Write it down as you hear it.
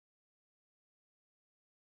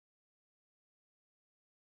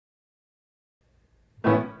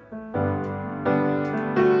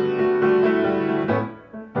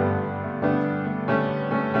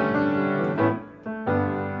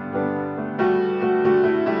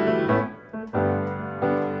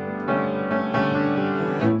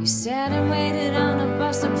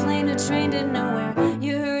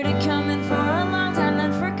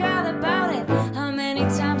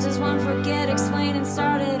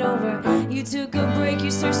took a break,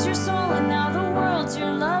 you searched your soul, and now the world's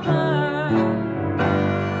your lover.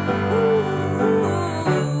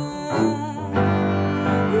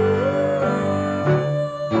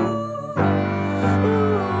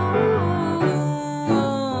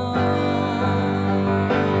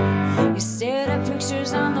 You stared at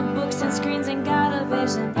pictures on the books and screens and got a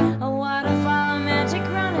vision. A waterfall of magic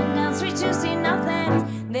running down street, you see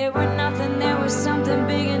nothing. There were nothing, there was something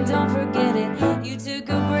big, and don't forget it. You took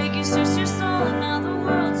a break, you searched your soul, and now the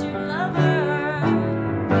world's your lover.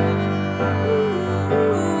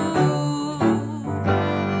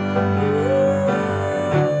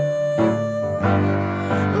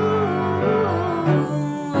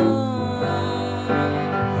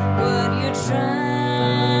 What you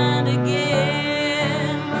trying to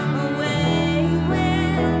get away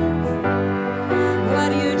with?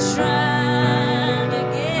 What you trying to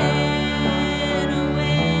get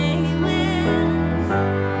away with?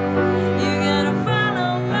 You gotta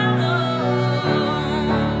follow, follow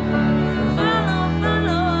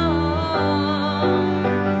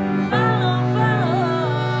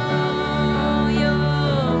your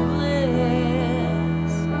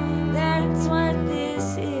bliss. That's what this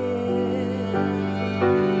is.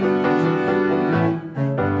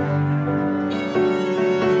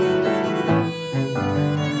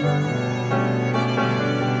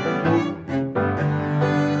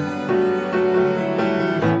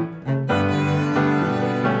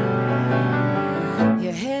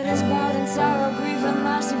 Your head is bowed in sorrow, grief, and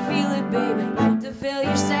loss. You feel it, baby. To fill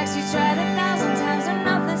your sacks, you tried 1,000 times and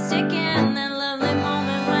nothing's sticking. That lovely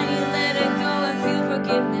moment when you let it go and feel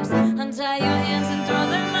forgiveness. Untie your hands and throw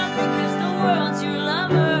them up because the world's your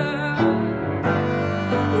lover.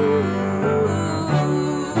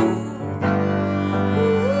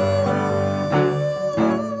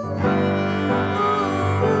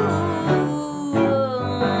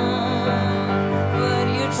 What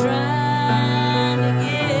you trying to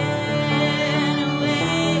get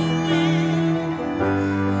away with?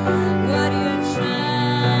 What you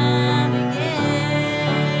trying to get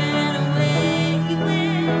away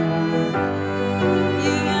with?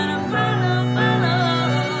 You gotta follow, your bliss.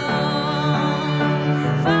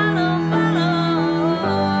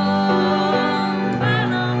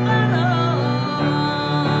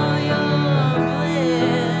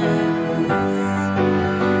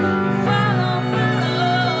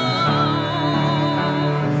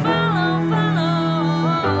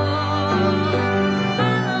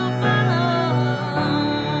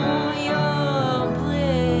 Follow your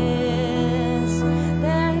bliss.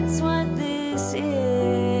 That's what this is.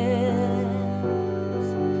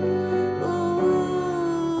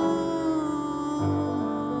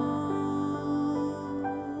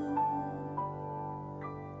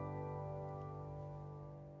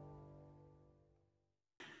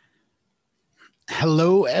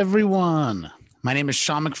 Hello, everyone. My name is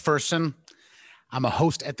Sean McPherson. I'm a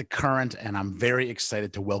host at The Current, and I'm very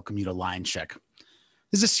excited to welcome you to LineCheck.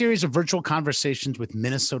 This is a series of virtual conversations with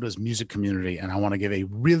Minnesota's music community, and I want to give a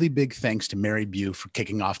really big thanks to Mary Bew for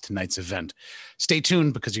kicking off tonight's event. Stay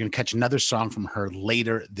tuned because you're going to catch another song from her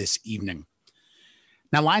later this evening.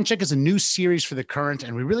 Now, LineCheck is a new series for The Current,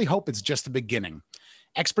 and we really hope it's just the beginning.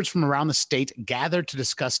 Experts from around the state gather to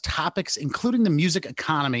discuss topics including the music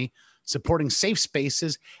economy, supporting safe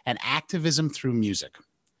spaces, and activism through music.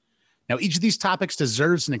 Now, each of these topics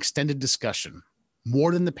deserves an extended discussion,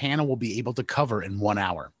 more than the panel will be able to cover in 1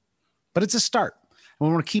 hour. But it's a start, and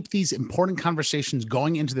we want to keep these important conversations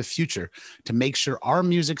going into the future to make sure our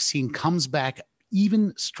music scene comes back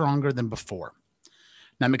even stronger than before.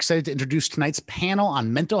 Now, I'm excited to introduce tonight's panel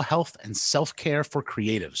on mental health and self-care for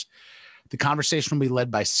creatives. The conversation will be led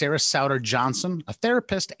by Souder Johnson, a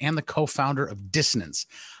therapist and the co-founder of Dissonance,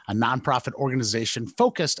 a nonprofit organization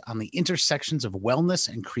focused on the intersections of wellness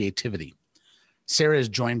and creativity. Sarah is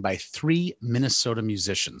joined by 3 Minnesota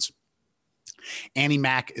musicians. Annie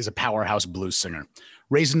Mack is a powerhouse blues singer,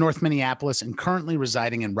 raised in North Minneapolis and currently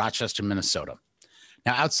residing in Rochester, Minnesota.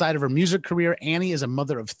 Now, outside of her music career, Annie is a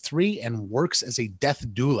mother of 3 and works as a death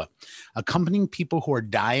doula, accompanying people who are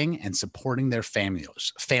dying and supporting their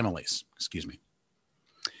families.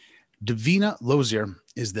 Davina Lozier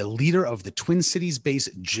is the leader of the Twin Cities-based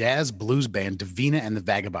jazz blues band Davina and the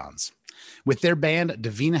Vagabonds. With their band,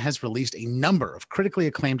 Davina has released a number of critically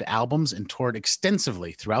acclaimed albums and toured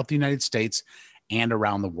extensively throughout the United States and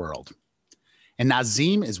around the world. And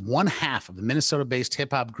Nazeem is one half of the Minnesota-based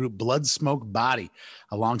hip-hop group Blood Smoke Body,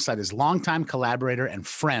 alongside his longtime collaborator and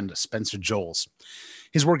friend, Spencer Joles.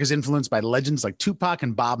 His work is influenced by legends like Tupac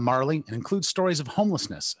and Bob Marley and includes stories of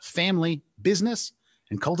homelessness, family, business,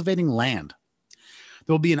 and cultivating land.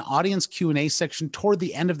 There will be an audience Q&A section toward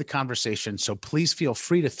the end of the conversation, so please feel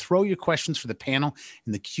free to throw your questions for the panel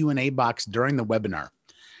in the Q&A box during the webinar.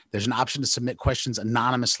 There's an option to submit questions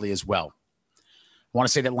anonymously as well. I want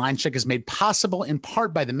to say that LineCheck is made possible in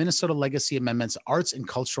part by the Minnesota Legacy Amendments Arts and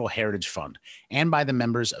Cultural Heritage Fund and by the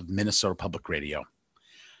members of Minnesota Public Radio.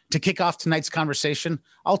 To kick off tonight's conversation,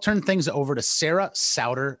 I'll turn things over to Sarah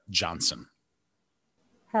Souder Johnson.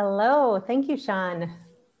 Hello, thank you, Sean.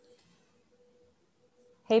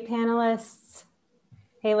 Hey, panelists.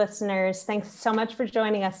 Hey, listeners. Thanks so much for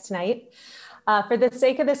joining us tonight. For the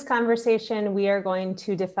sake of this conversation, we are going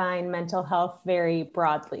to define mental health very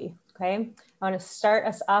broadly, okay? I want to start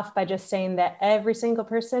us off by just saying that every single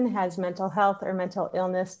person has mental health or mental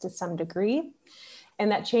illness to some degree,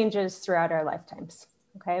 and that changes throughout our lifetimes,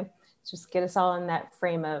 okay? Just get us all in that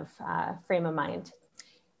frame of mind.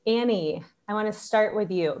 Annie, I want to start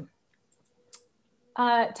with you.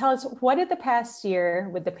 Tell us, what did the past year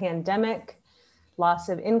with the pandemic, loss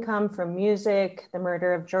of income from music, the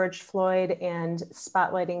murder of George Floyd, and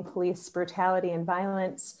spotlighting police brutality and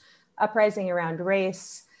violence, uprising around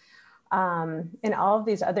race, and all of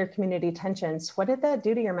these other community tensions, what did that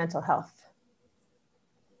do to your mental health?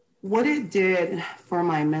 What it did for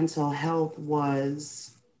my mental health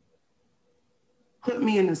was put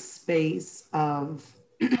me in a space of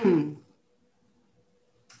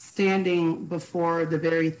standing before the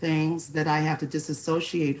very things that I have to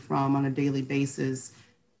disassociate from on a daily basis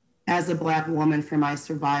as a Black woman for my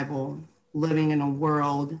survival, living in a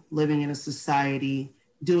world, living in a society,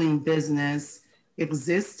 doing business,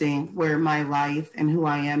 existing where my life and who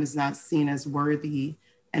I am is not seen as worthy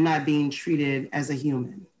and not being treated as a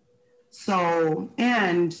human. So,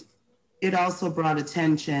 and it also brought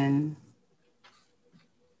attention,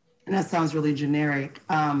 and that sounds really generic.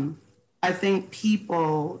 I think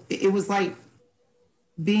people, it was like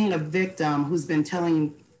being a victim who's been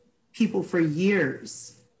telling people for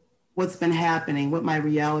years what's been happening, what my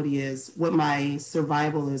reality is, what my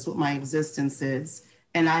survival is, what my existence is.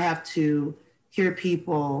 And I have to hear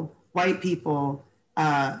people, white people,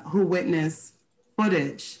 who witness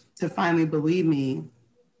footage to finally believe me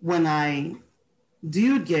when I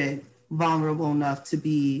do get vulnerable enough to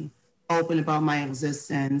be open about my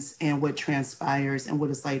existence and what transpires and what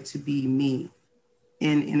it's like to be me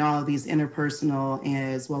in all of these interpersonal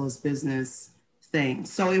as well as business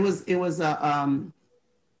things. So it was a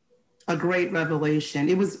great revelation.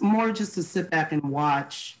 It was more just to sit back and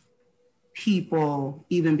watch people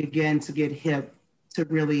even begin to get hip to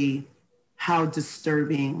really how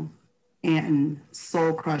disturbing and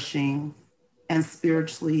soul crushing and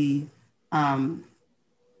spiritually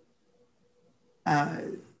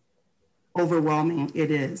overwhelming it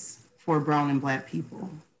is for brown and Black people.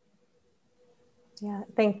 Yeah,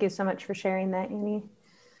 thank you so much for sharing that, Annie.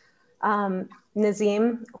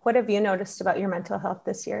 Nazeem, what have you noticed about your mental health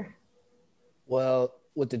this year? Well,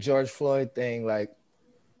 with the George Floyd thing, like,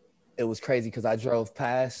 it was crazy because I drove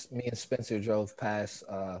past, me and Spencer drove past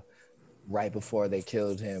right before they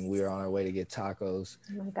killed him. We were on our way to get tacos.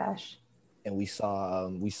 Oh my gosh. And we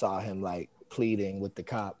saw him like pleading with the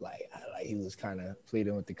cop, like he was kind of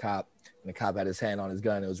pleading with the cop, and the cop had his hand on his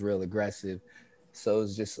gun. It was real aggressive. So it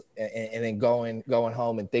was just, and then going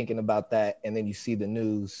home and thinking about that, and then you see the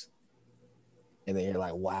news, and then you're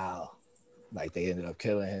like, wow, like they ended up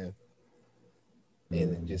killing him.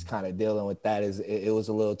 And then just kind of dealing with that it was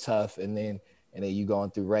a little tough. And then you going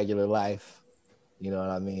through regular life, you know what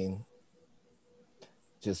I mean?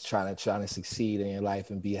 Just trying to succeed in your life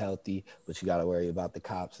and be healthy, but you got to worry about the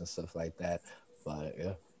cops and stuff like that. But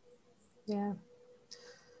yeah. Yeah.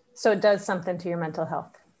 So it does something to your mental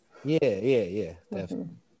health. Yeah, definitely.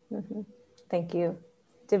 Mm-hmm. Thank you.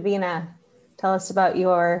 Davina, tell us about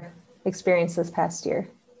your experience this past year.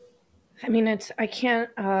 I mean,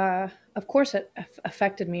 of course it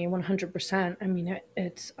affected me 100%. I mean,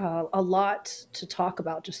 it's a lot to talk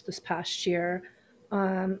about just this past year.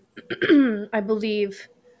 I believe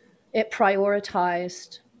it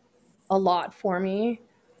prioritized a lot for me.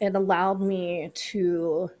 It allowed me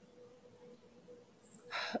to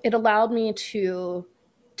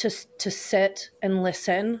sit and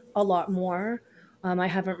listen a lot more. I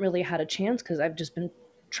haven't really had a chance because I've just been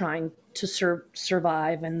trying to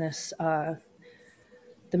survive in this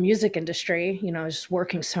the music industry, you know, just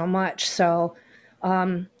working so much. So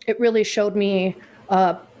it really showed me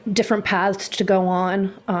different paths to go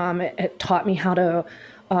on. It taught me how to,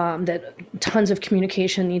 that tons of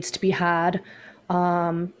communication needs to be had,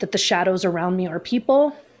 that the shadows around me are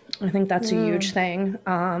people. I think that's a huge thing,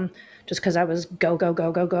 just because I was go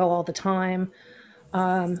all the time.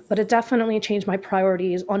 But it definitely changed my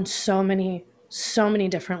priorities on so many so many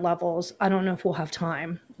different levels. I don't know if we'll have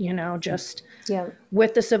time, just Yeah.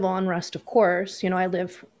 with the civil unrest, of course. I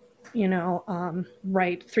live,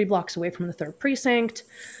 right 3 blocks away from the 3rd precinct.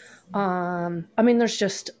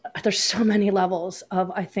 There's so many levels of,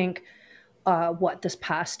 I think, what this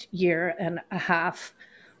past year and a half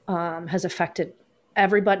has affected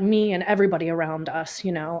everybody, me and everybody around us,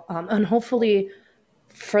 and hopefully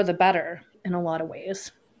for the better in a lot of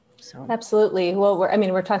ways. So Absolutely. Well,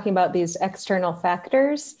 we're talking about these external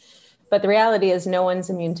factors, but the reality is no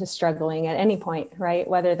one's immune to struggling at any point, right?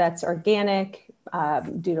 Whether that's organic,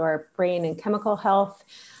 due to our brain and chemical health,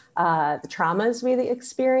 the traumas we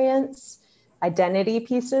experience, identity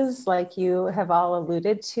pieces like you have all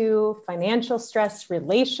alluded to, financial stress,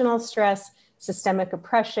 relational stress, systemic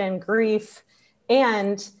oppression, grief,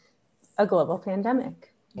 and a global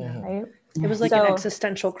pandemic, right? It was like an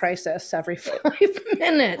existential crisis every 5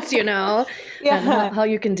 minutes, Yeah. and how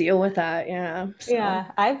you can deal with that. Yeah. So.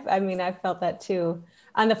 Yeah. I've felt that too.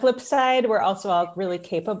 On the flip side, we're also all really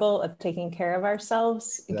capable of taking care of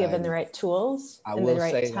ourselves, given the right tools and the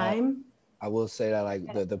right time. I will say that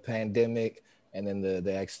like the pandemic and then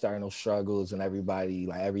the external struggles and everybody,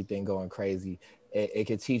 like everything going crazy, it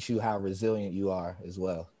can teach you how resilient you are as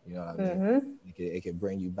well. You know what I mean? It can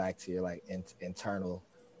bring you back to your like internal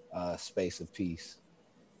space of peace.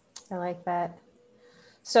 I like that.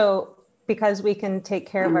 So because we can take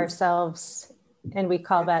care of ourselves, and we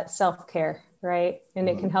call that self-care, right? And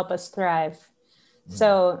it can help us thrive.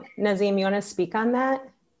 So Nazeem, you want to speak on that?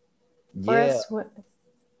 Yeah. What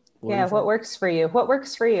works for you? What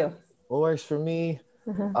works for you? What works for me?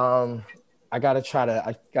 I gotta try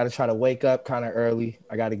to wake up kind of early.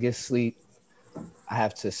 I gotta get sleep. I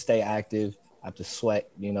have to stay active. I have to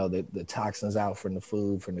sweat, the toxins out from the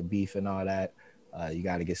food, from the beef and all that. You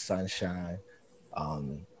got to get sunshine.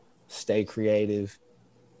 Stay creative.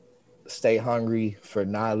 Stay hungry for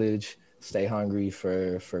knowledge. Stay hungry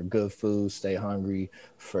for good food. Stay hungry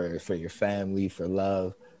for your family, for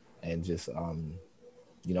love. And just,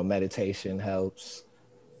 meditation helps.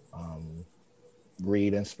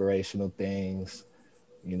 Read inspirational things.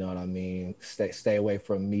 You know what I mean? Stay away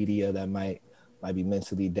from media that might be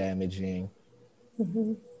mentally damaging.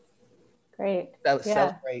 Great.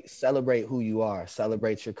 Celebrate who you are.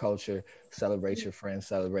 Celebrate your culture. Celebrate your friends.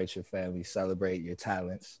 Celebrate your family. Celebrate your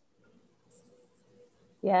talents.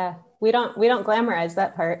 Yeah, we don't glamorize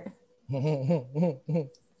that part,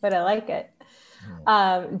 but I like it.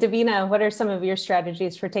 Davina, what are some of your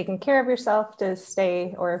strategies for taking care of yourself to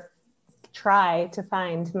stay or try to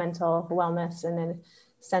find mental wellness and a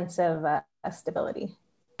sense of stability?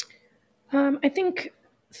 I think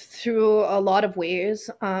through a lot of ways.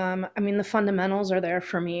 The fundamentals are there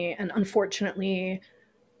for me. And unfortunately,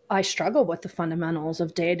 I struggle with the fundamentals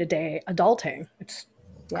of day-to-day adulting. It's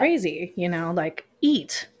crazy, like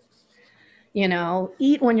eat,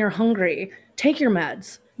 eat when you're hungry, take your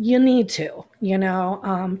meds. You need to,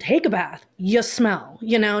 take a bath, you smell,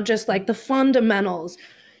 just like the fundamentals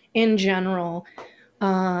in general.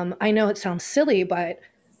 I know it sounds silly, but,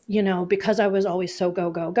 because I was always so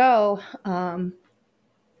go,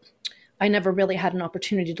 I never really had an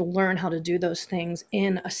opportunity to learn how to do those things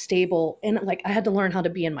in a stable, I had to learn how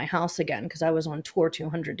to be in my house again because I was on tour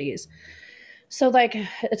 200 days. So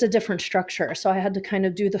it's a different structure. So I had to kind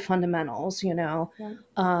of do the fundamentals, and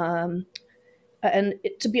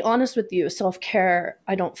to be honest with you, self-care,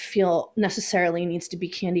 I don't feel necessarily needs to be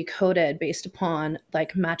candy coated based upon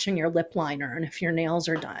matching your lip liner and if your nails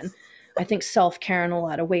are done. I think self-care in a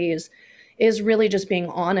lot of ways is really just being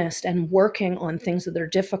honest and working on things that are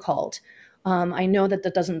difficult. I know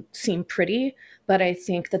that doesn't seem pretty, but I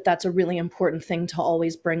think that that's a really important thing to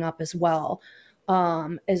always bring up as well,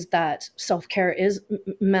 is that self-care is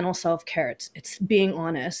mental self-care. It's being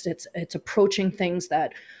honest. It's approaching things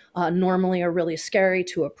that normally are really scary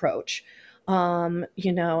to approach, and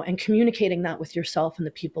communicating that with yourself and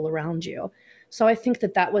the people around you. So I think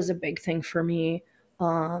that was a big thing for me.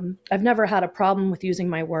 I've never had a problem with using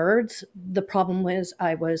my words. The problem was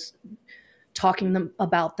I was talking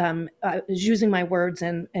about them. I was using my words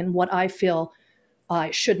and what I feel I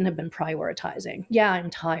shouldn't have been prioritizing. Yeah, I'm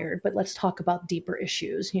tired, but let's talk about deeper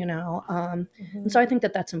issues, And so I think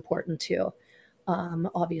that's important too.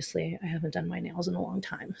 Obviously, I haven't done my nails in a long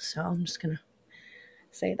time, so I'm just going to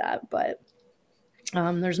say that. But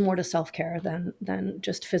there's more to self-care than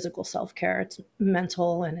just physical self-care. It's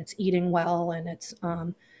mental, and it's eating well, and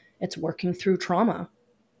it's working through trauma,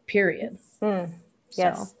 period. Yes.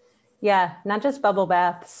 So. Yeah, not just bubble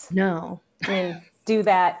baths. No. Do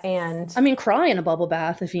that and... cry in a bubble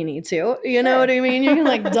bath if you need to. You know what I mean? You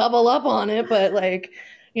can double up on it, but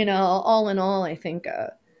all in all, I think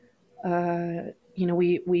you know,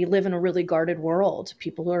 we live in a really guarded world.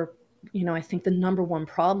 People are, you know, I think the number one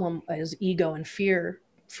problem is ego and fear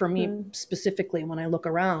for me specifically when I look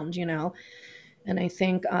around, you know. And I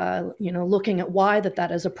think, you know, looking at why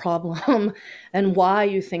that is a problem and why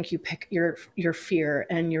you think you pick your fear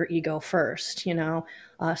and your ego first, you know,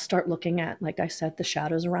 start looking at, like I said, the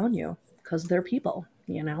shadows around you, because they're people,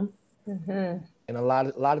 you know. And a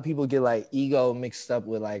lot of people get like ego mixed up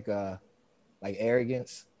with like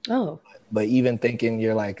arrogance. Oh, but even thinking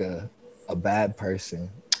you're like a bad person,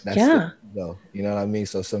 that's ego, you know what I mean?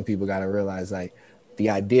 So some people got to realize like the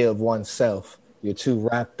idea of oneself, you're too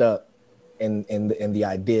wrapped up in the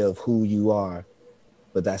idea of who you are,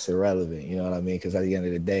 but that's irrelevant, you know what I mean? Because at the end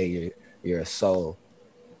of the day, you're a soul.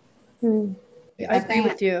 I agree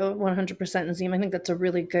with you 100%, Nazeem. I think that's a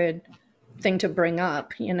really good thing to bring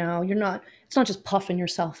up. You know, it's not just puffing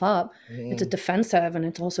yourself up. It's a defensive, and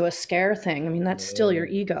it's also a scare thing. I mean, that's still your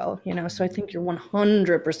ego, you know? So I think you're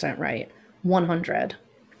 100% right. 100.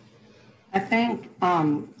 I think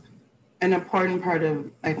an important part of,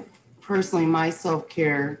 like, personally, my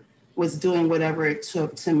self-care was doing whatever it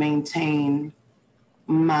took to maintain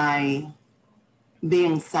my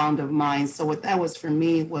being sound of mind. So what that was for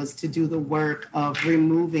me was to do the work of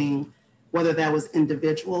removing, whether that was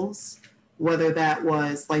individuals, whether that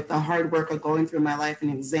was like the hard work of going through my life and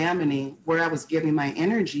examining where I was giving my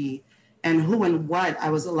energy and who and what I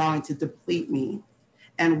was allowing to deplete me,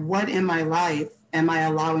 and what in my life am I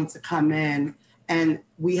allowing to come in. And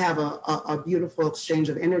we have a beautiful exchange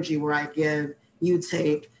of energy where I give, you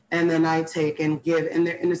take, and then I take and give, and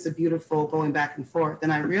it's a beautiful going back and forth.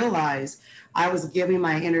 And I realized I was giving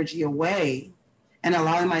my energy away and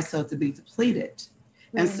allowing myself to be depleted.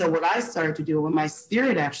 And so what I started to do, what my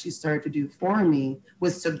spirit actually started to do for me,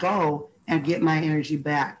 was to go and get my energy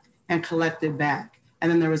back and collect it back.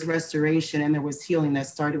 And then there was restoration and there was healing that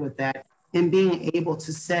started with that. And being able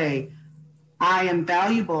to say, I am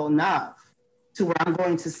valuable enough to where I'm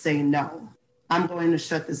going to say no. I'm going to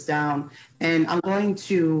shut this down, and I'm going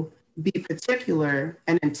to be particular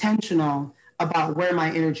and intentional about where my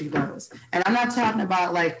energy goes. And I'm not talking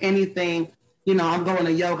about like anything, you know, I'm going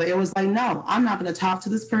to yoga. It was like, no, I'm not going to talk to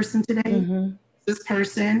this person today. This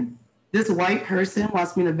person, this white person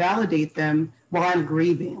wants me to validate them while I'm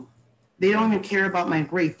grieving. They don't even care about my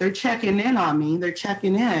grief. They're checking in on me. They're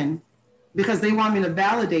checking in because they want me to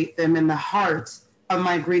validate them in the heart of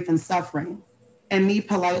my grief and suffering. And me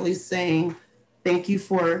politely saying, thank you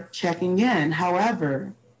for checking in.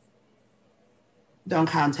 However, don't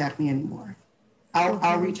contact me anymore.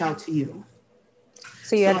 I'll reach out to you.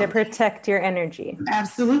 So you have to protect your energy.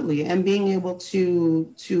 Absolutely. And being able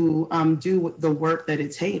to do the work that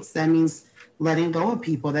it takes. That means letting go of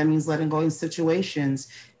people. That means letting go of situations,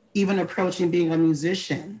 even approaching being a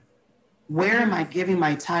musician. Where am I giving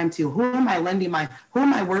my time to? Who am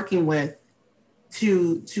I working with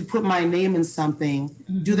to put my name in something?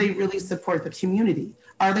 Do they really support the community?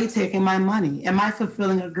 Are they taking my money? Am I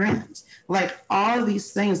fulfilling a grant? Like all of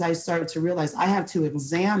these things, I started to realize I have to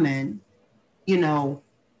examine, you know,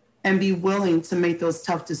 and be willing to make those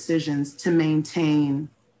tough decisions to maintain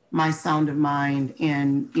my sound of mind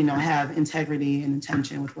and, you know, have integrity and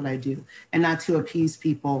intention with what I do, and not to appease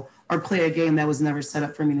people or play a game that was never set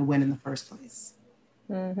up for me to win in the first place.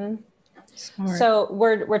 So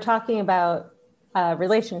we're talking about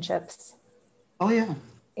relationships. Oh, yeah.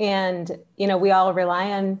 And, you know, we all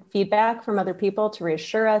rely on feedback from other people to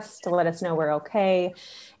reassure us, to let us know we're okay.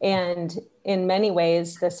 And in many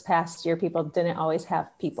ways, this past year, people didn't always have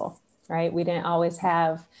people, right? We didn't always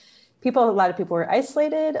have people. A lot of people were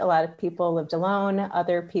isolated. A lot of people lived alone.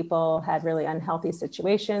 Other people had really unhealthy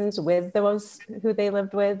situations with those who they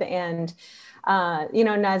lived with. And, you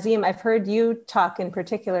know, Nazeem, I've heard you talk in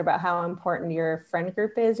particular about how important your friend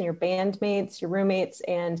group is and your bandmates, your roommates,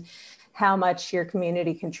 and how much your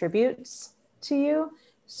community contributes to you.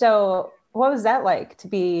 So what was that like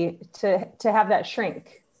to have that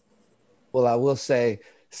shrink? Well, I will say,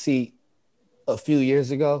 see, a few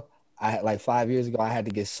years ago, like 5 years ago, I had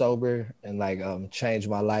to get sober and like change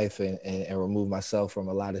my life and remove myself from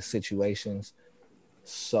a lot of situations.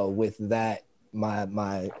 So with that,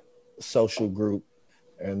 my social group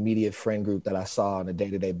or immediate friend group that I saw on a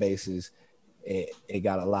day-to-day basis, it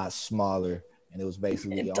got a lot smaller. And it was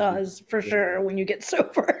basically it does for sure when you get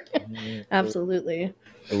sober. Absolutely.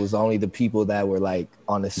 It was only the people that were like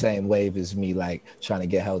on the same wave as me, like trying to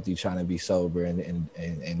get healthy, trying to be sober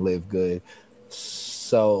and live good.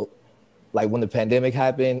 So like when the pandemic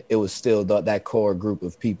happened, it was still that core group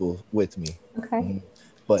of people with me. Okay.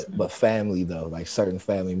 But family though, like certain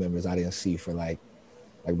family members I didn't see for like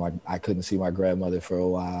Like I couldn't see my grandmother for a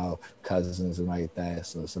while, cousins and like that.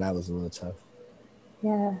 So that was a little tough.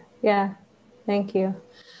 Yeah. Yeah. Thank you.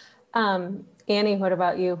 Annie, what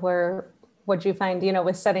about you? What'd you find,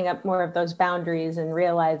 with setting up more of those boundaries and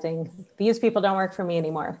realizing these people don't work for me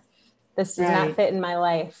anymore? This does not fit in my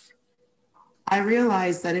life. I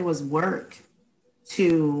realized that it was work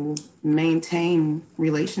to maintain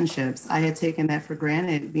relationships. I had taken that for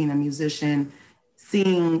granted, being a musician,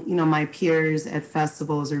 seeing, my peers at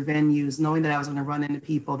festivals or venues, knowing that I was going to run into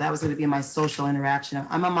people. That was going to be my social interaction.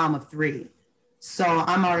 I'm a mom of 3, so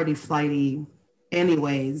I'm already flighty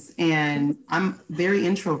anyways, and I'm very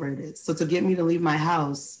introverted. So to get me to leave my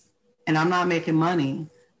house and I'm not making money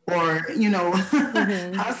or,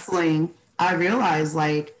 hustling, I realized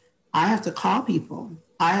like I have to call people.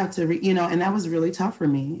 I have to, and that was really tough for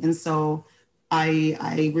me. And so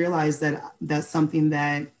I realized that that's something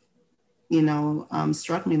that,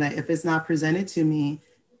 struck me, that if it's not presented to me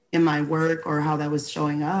in my work or how that was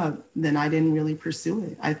showing up, then I didn't really pursue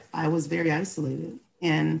it. I was very isolated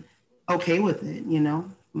and okay with it,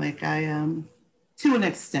 like I to an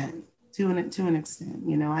extent,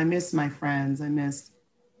 I missed my friends. I missed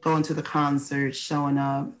going to the concerts, showing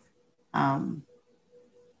up.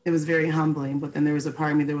 It was very humbling, but then there was a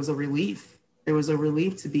part of me, there was a relief. There was a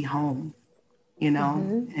relief to be home,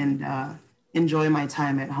 and enjoy my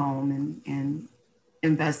time at home and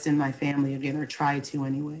invest in my family again, or try to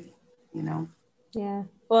anyway, Yeah.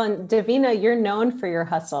 Well, and Davina, you're known for your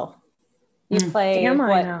hustle. You play. Am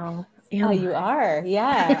I now? You are.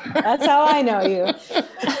 Yeah. That's how I know you.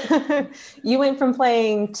 You went from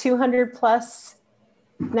playing 200 plus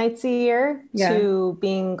nights a year to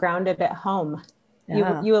being grounded at home.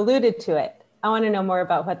 Yeah. You alluded to it. I want to know more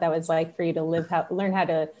about what that was like for you to learn how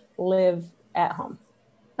to live at home.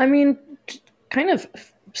 I mean, kind of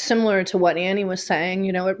similar to what Annie was saying,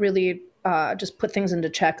 it really just put things into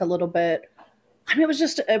check a little bit. I mean,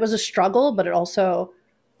 it was a struggle, but it also,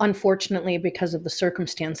 unfortunately, because of the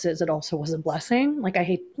circumstances, it also was a blessing. Like I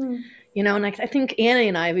hate, and I think Annie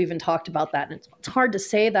and I have even talked about that. And it's hard to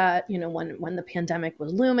say that, when the pandemic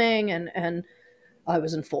was looming and I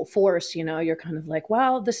was in full force, you're kind of like,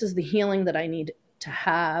 wow, this is the healing that I need to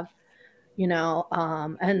have,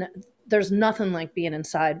 and there's nothing like being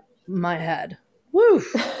inside my head. Woo!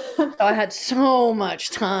 So I had so much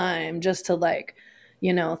time just to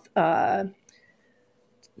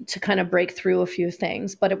to kind of break through a few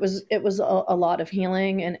things, but it was a lot of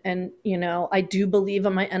healing. And, I do believe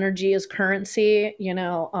in my energy as currency,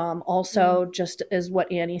 also just as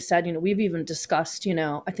what Annie said, we've even discussed,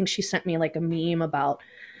 I think she sent me like a meme about,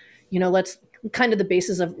 let's kind of the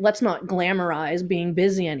basis of let's not glamorize being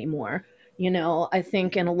busy anymore. I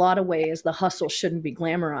think in a lot of ways, the hustle shouldn't be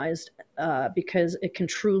glamorized because it can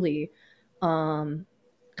truly,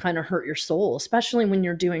 kind of hurt your soul, especially when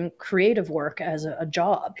you're doing creative work as a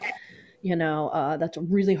job. That's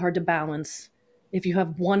really hard to balance if you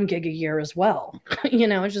have 1 gig a year as well.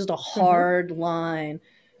 It's just a hard line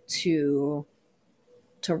to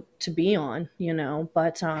be on,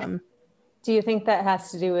 but do you think that has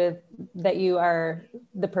to do with that you are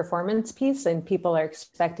the performance piece and people are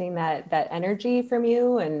expecting that energy from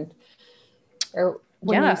you? Or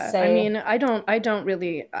when you say... I mean, I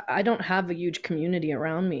don't have a huge community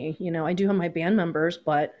around me. I do have my band members,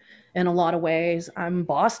 but in a lot of ways I'm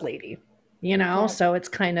boss lady, so it's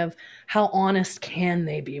kind of how honest can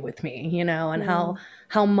they be with me, and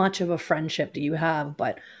how much of a friendship do you have?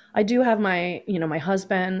 But I do have my, my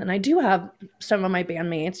husband, and I do have some of my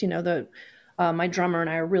bandmates, my drummer and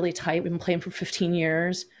I are really tight. We've been playing for 15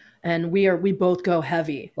 years and we both go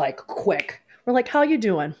heavy, like quick. We're like, how you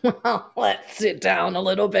doing? Well, let's sit down a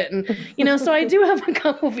little bit. And, so I do have a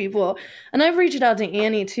couple people, and I've reached out to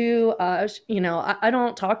Annie too. I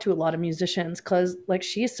don't talk to a lot of musicians because like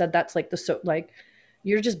she said, that's like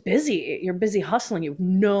you're just busy. You're busy hustling. You have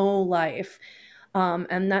no life.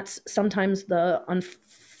 And that's sometimes the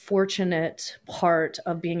unfortunate part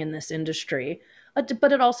of being in this industry.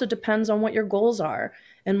 But it also depends on what your goals are.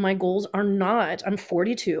 And my goals are not, I'm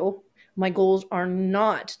 42. My goals are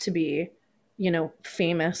not to be,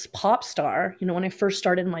 famous pop star. When I first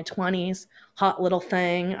started in my 20s, hot little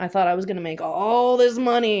thing, I thought I was going to make all this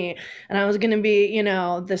money and I was going to be,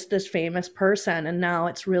 this famous person. And now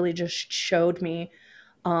it's really just showed me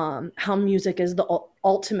how music is the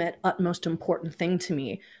ultimate, utmost important thing to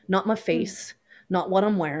me. Not my face, not what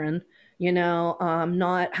I'm wearing,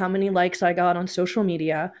 not how many likes I got on social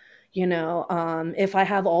media, if I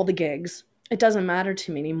have all the gigs, it doesn't matter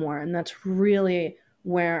to me anymore. And that's really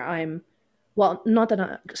where I'm well, not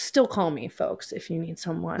that still call me, folks, if you need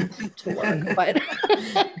someone to work,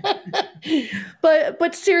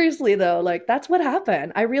 but seriously though, like that's what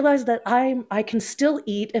happened. I realized that I can still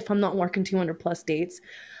eat if I'm not working 200 plus dates.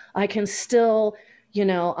 I can still,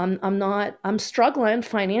 I'm struggling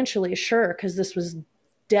financially, sure, because this was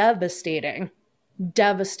devastating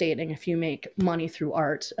if you make money through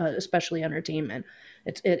art, especially entertainment.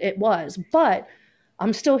 It was, but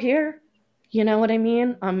I'm still here. You know what I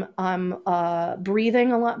mean? I'm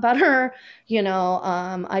breathing a lot better.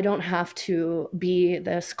 I don't have to be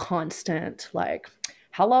this constant like,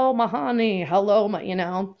 hello, my honey, hello,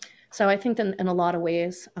 my. So I think that in a lot of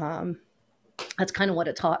ways, that's kind of what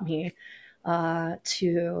it taught me,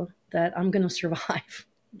 that I'm gonna survive.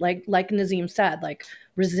 Like Nazeem said, like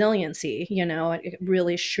resiliency. It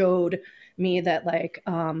really showed me that like.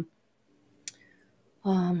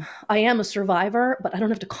 I am a survivor, but I don't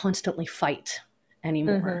have to constantly fight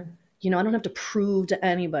anymore. I don't have to prove to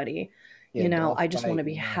anybody. I just want to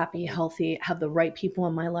be happy, healthy, have the right people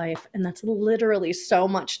in my life. And that's literally so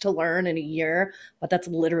much to learn in a year, but that's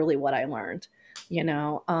literally what I learned,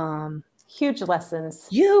 Huge lessons.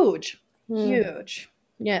 Huge.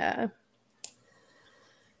 Yeah.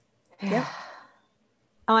 I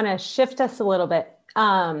want to shift us a little bit.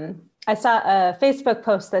 I saw a Facebook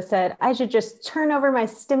post that said, I should just turn over my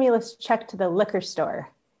stimulus check to the liquor store.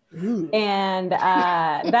 Ooh. And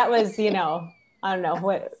that was, I don't know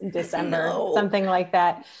what, December, something like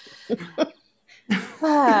that.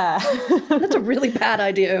 That's a really bad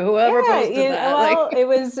idea. Whoever posted that. Well,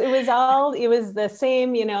 it was the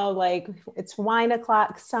same, like it's wine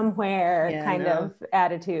o'clock somewhere kind of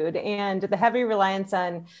attitude. And the heavy reliance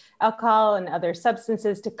on alcohol and other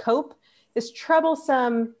substances to cope is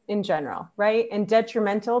troublesome in general, right? And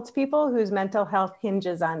detrimental to people whose mental health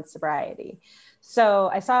hinges on sobriety. So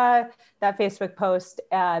I saw that Facebook post,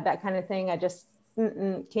 that kind of thing. I just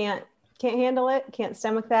can't handle it, can't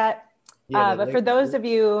stomach that. But for those of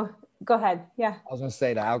you, go ahead. Yeah. I was gonna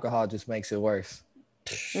say the alcohol just makes it worse.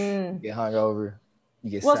 You get hungover,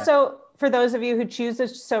 you get sad. So for those of you who choose a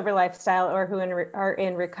sober lifestyle or who are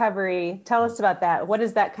in recovery, tell us about that. What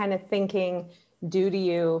does that kind of thinking do to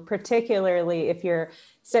you, particularly if you're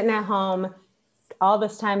sitting at home all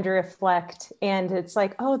this time to reflect and it's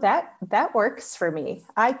like, oh, that works for me.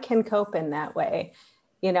 I can cope in that way,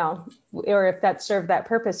 or if that served that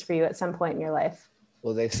purpose for you at some point in your life.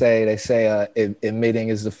 Well, they say admitting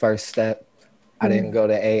is the first step. I didn't go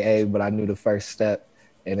to AA, but I knew the first step.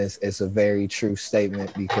 And it's a very true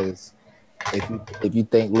statement, because if you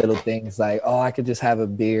think little things like, oh, I could just have a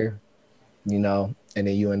beer, and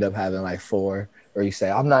then you end up having like 4, or you say,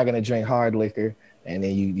 I'm not going to drink hard liquor. And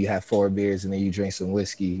then you have 4 beers and then you drink some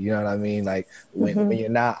whiskey. You know what I mean? Like when you're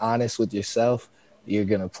not honest with yourself, you're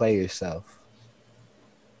going to play yourself.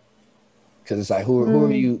 Because it's like, who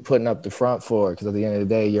are you putting up the front for? Because at the end of the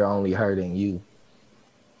day, you're only hurting you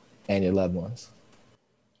and your loved ones.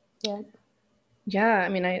 Yeah. I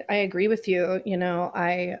mean, I agree with you.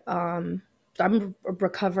 I'm a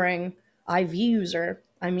recovering IV user.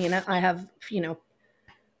 I mean, I have,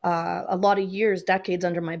 a lot of years, decades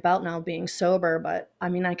under my belt now being sober, but I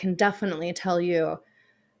mean, I can definitely tell you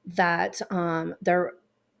that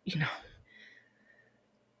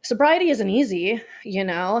sobriety isn't easy,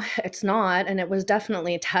 it's not. And it was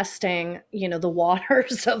definitely testing, the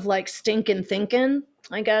waters of like stinking thinking,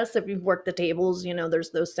 I guess, if you've worked the tables, there's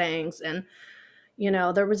those sayings. And,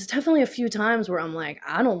 there was definitely a few times where I'm like,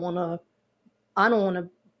 I don't want to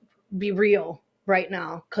be real right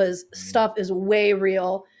now, because stuff is way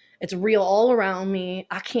real. It's real all around me.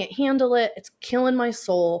 I can't handle it. It's killing my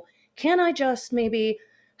soul. Can I just maybe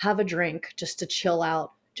have a drink just to chill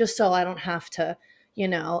out, just so I don't have to,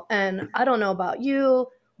 and I don't know about you,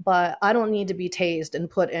 but I don't need to be tased and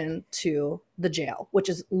put into the jail, which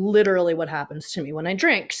is literally what happens to me when I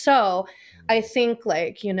drink. So I think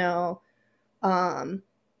like, of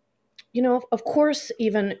course,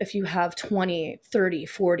 even if you have 20, 30,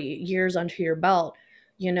 40 years under your belt,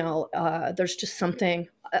 there's just something.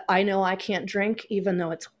 I know I can't drink, even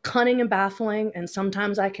though it's cunning and baffling. And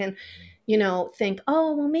sometimes I can, think,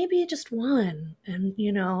 oh, well, maybe just one and,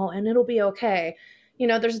 and it'll be okay.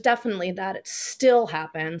 There's definitely that. It still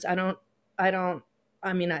happens. I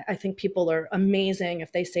think people are amazing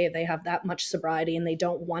if they say they have that much sobriety and they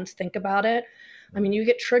don't once think about it. I mean, you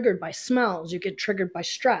get triggered by smells, you get triggered by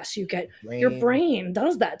stress, your brain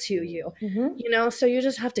does that to you, so you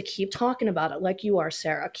just have to keep talking about it like you are,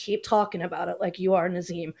 Sarah, keep talking about it like you are,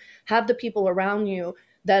 Nazeem. Have the people around you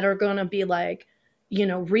that are going to be like,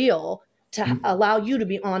 real, to allow you to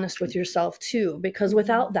be honest with yourself too, because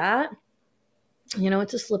without that,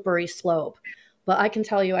 it's a slippery slope. But I can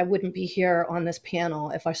tell you, I wouldn't be here on this panel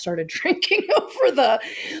if I started drinking over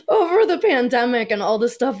the pandemic and all the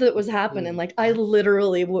stuff that was happening. Like I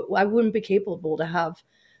literally, I wouldn't be capable to have,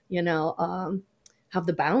 have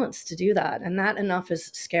the balance to do that. And that enough is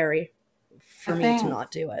scary for me to not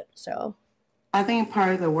do it. So I think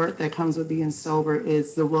part of the work that comes with being sober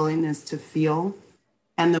is the willingness to feel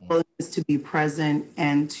and the willingness to be present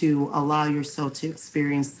and to allow yourself to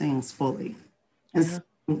experience things fully. And so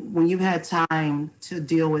when you've had time to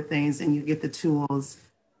deal with things and you get the tools,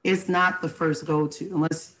 it's not the first go-to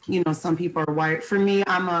unless, some people are wired. For me,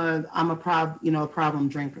 I'm a problem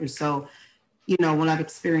drinker. So, when I've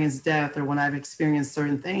experienced death or when I've experienced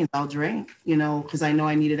certain things, I'll drink, because I know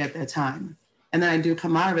I need it at that time. And then I do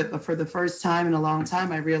come out of it. But for the first time in a long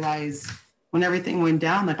time, I realized when everything went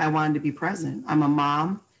down, like I wanted to be present. I'm a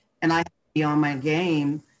mom and I had to be on my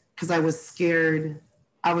game because I was scared.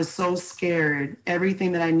 I was so scared.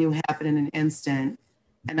 Everything that I knew happened in an instant.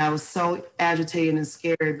 And I was so agitated and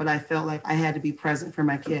scared, but I felt like I had to be present for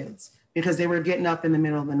my kids because they were getting up in the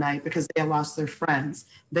middle of the night because they had lost their friends.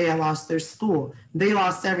 They had lost their school. They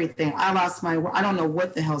lost everything. I lost my work. I don't know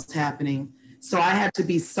what the hell's happening. So I had to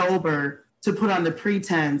be sober to put on the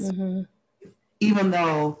pretense, even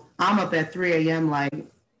though I'm up at 3 a.m. like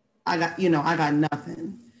I got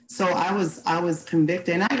nothing. So I was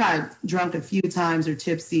convicted and I got drunk a few times or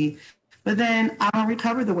tipsy, but then I don't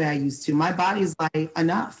recover the way I used to. My body's like,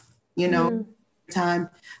 enough, time.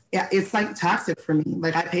 Yeah, it's like toxic for me.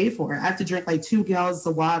 Like I pay for it. I have to drink like 2 gallons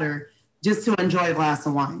of water just to enjoy a glass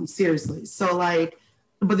of wine. Seriously. So like,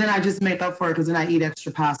 but then I just make up for it because then I eat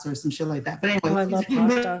extra pasta or some shit like that. But anyway, I love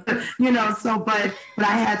pasta. but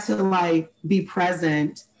I had to like be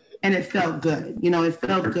present and it felt good. It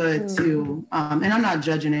felt good to, and I'm not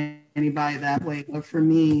judging anybody that way, but for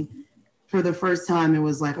me, for the first time, it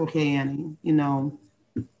was like, okay, Annie,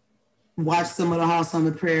 watch some of the House on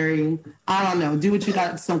the Prairie. I don't know, do what you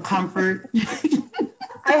got, some comfort.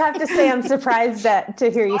 I have to say, I'm surprised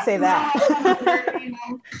to hear you say that.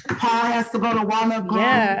 Pa has to go to Walnut Grove.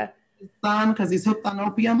 Yeah. Son, because he's hooked on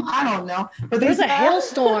opium. I don't know. But there's a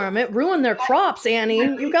hailstorm. It ruined their crops, Annie.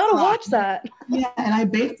 You got to watch that. Yeah, and I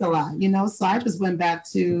baked a lot, so I just went back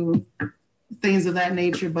to things of that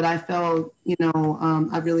nature. But I felt,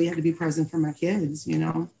 I really had to be present for my kids,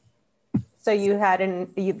 So you had,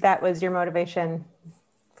 that was your motivation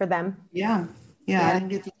for them? Yeah. I didn't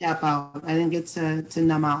get to tap out. I didn't get to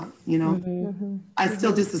numb out, I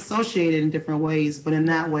still disassociated in different ways, but in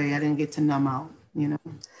that way, I didn't get to numb out,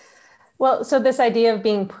 Well, so this idea of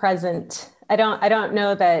being present, I don't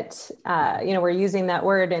know that, we're using that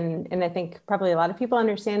word and I think probably a lot of people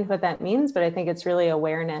understand what that means, but I think it's really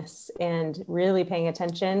awareness and really paying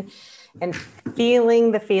attention and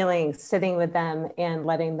feeling the feelings, sitting with them and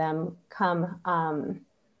letting them come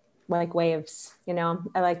like waves.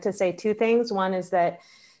 I like to say 2 things. One is that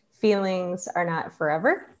feelings are not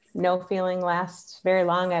forever. No feeling lasts very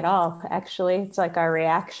long at all. Actually, it's like our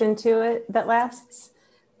reaction to it that lasts.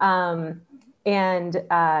 And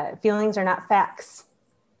feelings are not facts,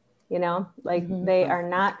 they are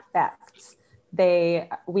not facts.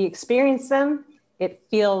 We experience them. It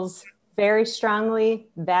feels very strongly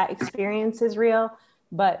that experience is real,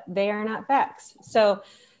 but they are not facts. So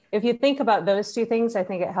if you think about those 2 things, I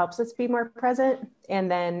think it helps us be more present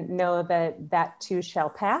and then know that too shall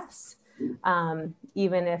pass,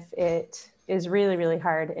 even if it is really, really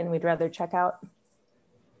hard and we'd rather check out.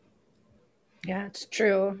 Yeah, it's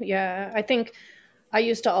true. Yeah. I think I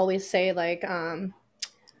used to always say like, I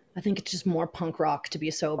think it's just more punk rock to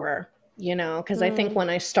be sober, because I think when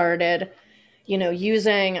I started,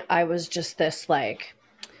 using, I was just this like,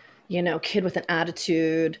 kid with an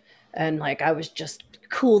attitude and like, I was just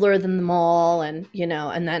cooler than them all. And,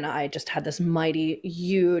 and then I just had this mighty,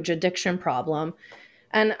 huge addiction problem.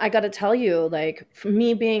 And I got to tell you, like for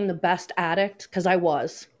me being the best addict, because I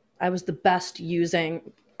was the best using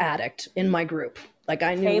addict in my group. Like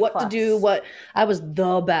I knew what to do, I was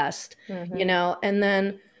the best, and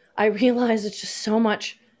then I realized it's just so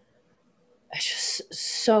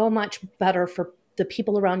much better for the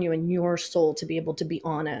people around you and your soul to be able to be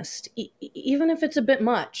honest, even if it's a bit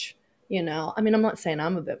much, I mean, I'm not saying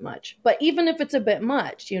I'm a bit much, but even if it's a bit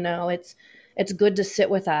much, it's good to sit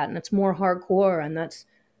with that and it's more hardcore. And that's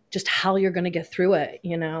just how you're going to get through it,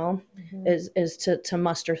 is to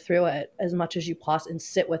muster through it as much as you possibly and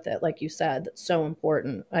sit with it. Like you said, that's so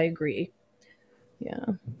important. I agree. Yeah.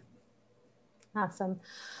 Awesome.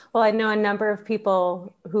 Well, I know a number of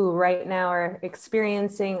people who right now are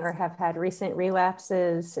experiencing or have had recent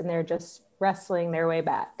relapses and they're just wrestling their way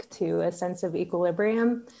back to a sense of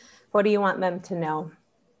equilibrium. What do you want them to know?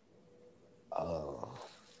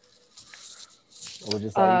 Or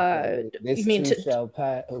just like this you mean too shall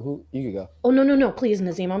pass. Who you could go? Oh no, please,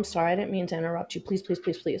 Nazeem. I'm sorry. I didn't mean to interrupt you. Please.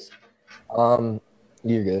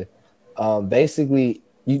 You're good. Basically,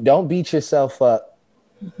 you don't beat yourself up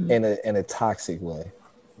in a toxic way,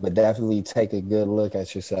 but definitely take a good look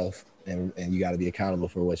at yourself, and you got to be accountable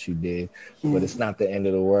for what you did. But it's not the end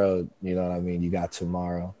of the world. You know what I mean? You got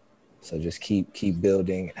tomorrow, so just keep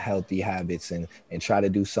building healthy habits and try to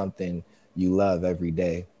do something you love every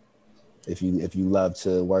day. If you love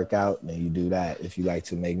to work out, then you do that. If you like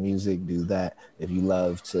to make music, do that. If you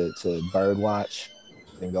love to bird watch,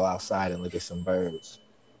 then go outside and look at some birds.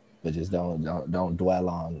 But just don't dwell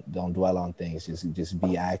on things. Just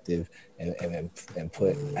be active and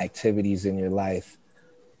put activities in your life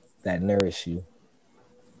that nourish you.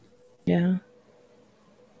 Yeah.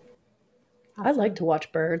 Awesome. I like to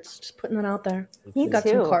watch birds. Just putting that out there. Me Got too.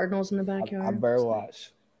 some cardinals in the backyard. I bird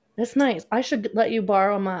watch. That's nice. I should let you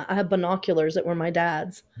borrow I have binoculars that were my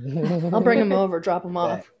dad's. I'll bring them over, drop them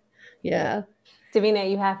off. Yeah.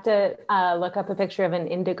 Davina, you have to look up a picture of an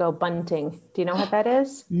indigo bunting. Do you know what that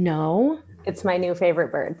is? No. It's my new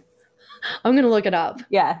favorite bird. I'm going to look it up.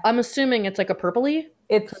 Yeah. I'm assuming it's like a purpley?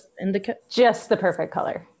 It's indica. Just the perfect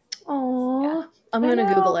color. Oh, yeah. I'm going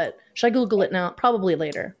to Google it. Should I Google it now? Probably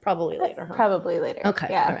later. Huh? Probably later. Okay.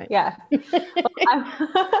 Yeah. All right. Yeah.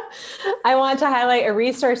 I want to highlight a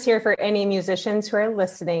resource here for any musicians who are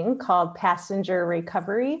listening called Passenger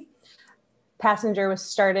Recovery. Passenger was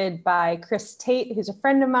started by Chris Tate, who's a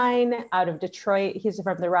friend of mine out of Detroit. He's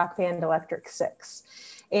from the rock band Electric Six.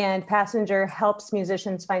 And Passenger helps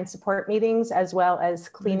musicians find support meetings as well as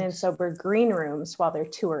clean and sober green rooms while they're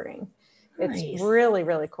touring. It's really,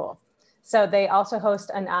 really cool. So they also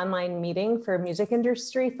host an online meeting for music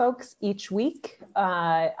industry folks each week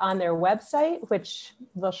on their website, which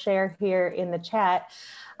we'll share here in the chat.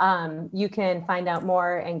 You can find out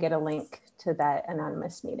more and get a link to that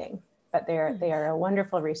anonymous meeting. But they are a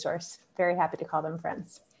wonderful resource. Very happy to call them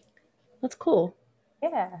friends. That's cool.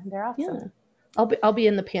 Yeah, they're awesome. Yeah. I'll be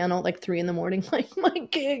in the piano at like 3 a.m. Like, my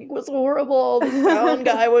gig was horrible. The sound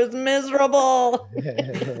guy was miserable.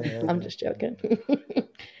 I'm just joking.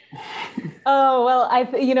 Oh, well,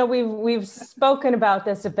 we've spoken about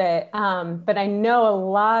this a bit, but I know a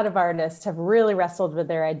lot of artists have really wrestled with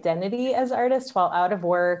their identity as artists while out of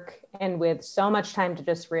work and with so much time to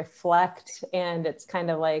just reflect. And it's kind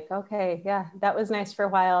of like, okay, yeah, that was nice for a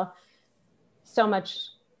while. So much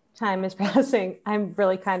time is passing. I'm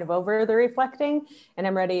really kind of over the reflecting, and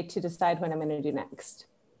I'm ready to decide what I'm going to do next.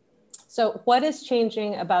 So what is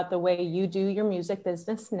changing about the way you do your music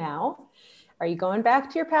business now? Are you going back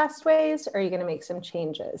to your past ways, or are you going to make some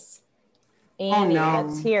changes? Annie,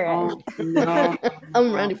 let's hear it. No.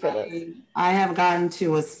 I'm ready for this. I have gotten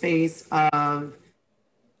to a space of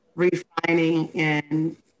refining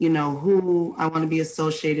in, who I want to be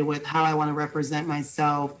associated with, how I want to represent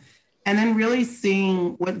myself, and then really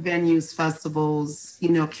seeing what venues, festivals,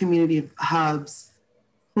 community hubs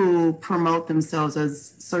who promote themselves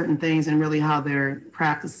as certain things and really how they're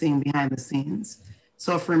practicing behind the scenes.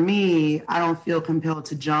 So for me, I don't feel compelled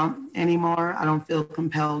to jump anymore. I don't feel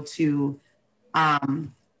compelled to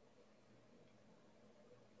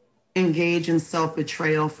engage in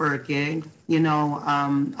self-betrayal for a gig.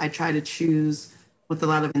 I try to choose with a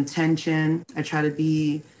lot of intention. I try to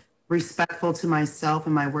be respectful to myself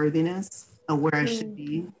and my worthiness of where I should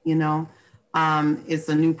be. It's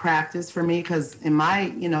a new practice for me because in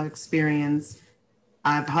my, experience,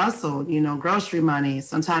 I've hustled, grocery money.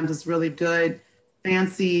 Sometimes it's really good,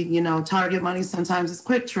 fancy, Target money. Sometimes it's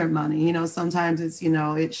Quick Trip money. Sometimes it's,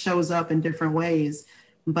 it shows up in different ways.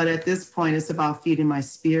 But at this point, it's about feeding my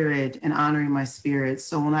spirit and honoring my spirit.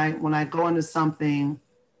 So when I go into something,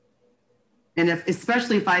 and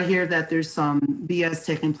especially if I hear that there's some BS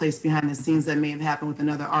taking place behind the scenes that may have happened with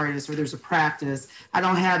another artist, or there's a practice, I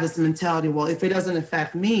don't have this mentality, well, if it doesn't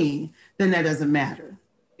affect me, then that doesn't matter.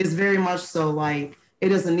 It's very much so like, it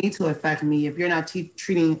doesn't need to affect me. If you're not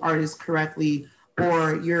treating artists correctly,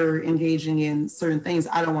 or you're engaging in certain things,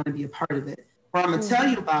 I don't want to be a part of it. Or I'm going to tell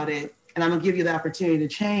you about it, and I'm going to give you the opportunity to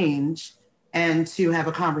change and to have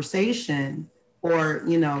a conversation, or,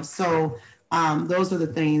 so those are the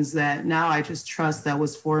things that now I just trust that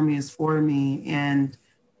what's for me is for me. And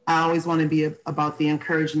I always want to be about the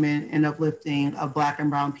encouragement and uplifting of Black and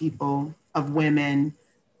brown people, of women,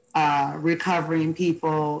 recovering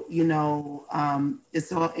people. It's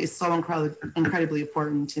so incredibly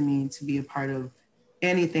important to me to be a part of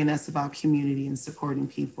anything that's about community and supporting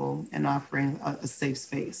people and offering a safe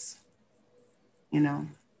space, Yeah.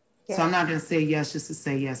 So I'm not going to say yes just to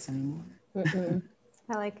say yes anymore. I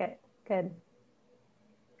like it. Good.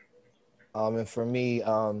 And for me,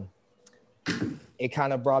 it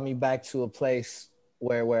kind of brought me back to a place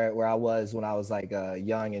where I was when I was like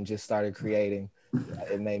young and just started creating.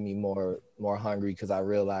 It made me more hungry because I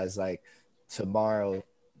realized like tomorrow,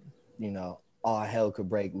 you know, all hell could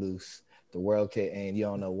break loose. The world could end. You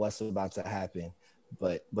don't know what's about to happen.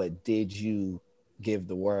 But did you give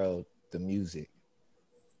the world the music?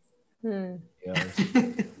 You know what I'm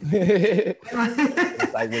saying?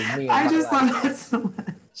 It's like with me, I just love that so much.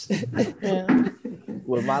 Yeah.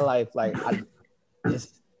 With my life, like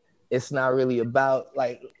it's not really about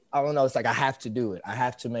like, I don't know. It's like I have to do it. I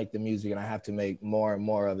have to make the music, and I have to make more and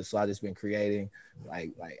more of it. So I just been creating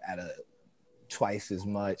like at a twice as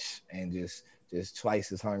much, and just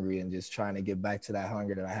twice as hungry, and just trying to get back to that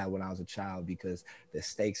hunger that I had when I was a child, because the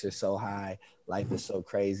stakes are so high, life is so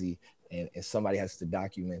crazy, and somebody has to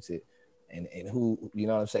document it. And who, you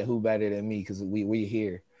know what I'm saying? Who better than me? Because we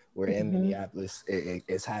here, we're in Minneapolis.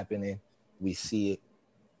 It's happening. We see it.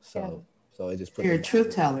 So it just you're a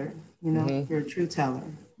truth teller. You know, you're a truth teller.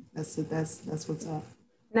 That's what's up.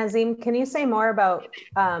 Nazeem, can you say more about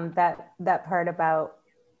that part about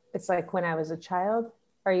it's like when I was a child?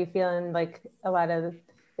 Are you feeling like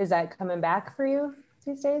is that coming back for you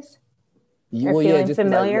these days? Well, yeah, just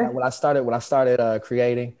familiar? Like, when I started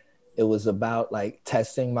creating, it was about like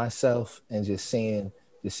testing myself and just seeing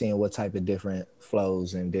what type of different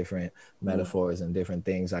flows and different metaphors and different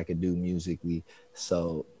things I could do musically.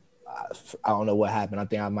 So I don't know what happened. I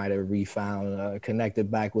think I might have connected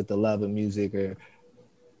back with the love of music, or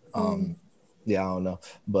yeah, I don't know.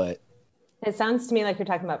 But it sounds to me like you're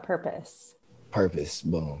talking about purpose. Purpose,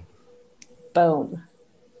 boom. Boom.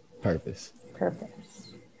 Purpose.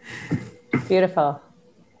 Beautiful.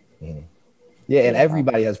 Yeah, and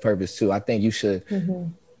everybody has purpose too. I think you should,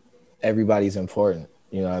 everybody's important.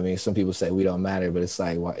 You know what I mean? Some people say we don't matter, but it's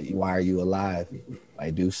like, why are you alive?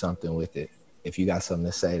 Like, do something with it. If you got something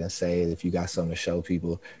to say, then say it. If you got something to show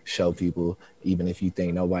people, show people. Even if you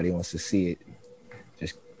think nobody wants to see it,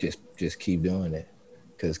 just keep doing it.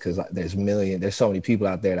 Because there's so many people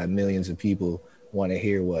out there that millions of people want to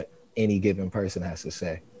hear what any given person has to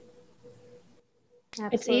say.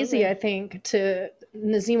 Absolutely. It's easy, I think,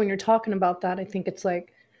 Nazeem, when you're talking about that, I think it's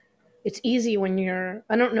like, it's easy when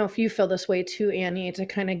I don't know if you feel this way too, Annie, to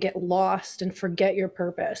kind of get lost and forget your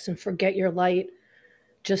purpose and forget your light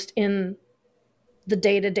just in the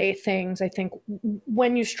day-to-day things. I think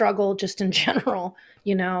when you struggle just in general,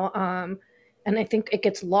 you know, and I think it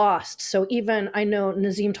gets lost. So even I know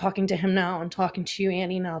Nazeem, talking to him now and talking to you,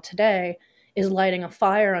 Annie, now today, is lighting a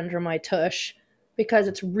fire under my tush, because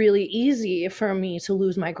it's really easy for me to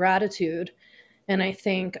lose my gratitude. And I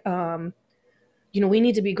think, you know, we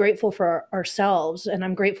need to be grateful for ourselves. And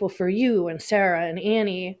I'm grateful for you and Sarah and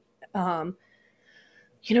Annie,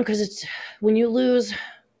 you know, because it's when you lose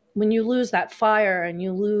that fire and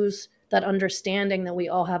you lose that understanding that we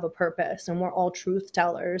all have a purpose and we're all truth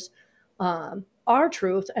tellers, our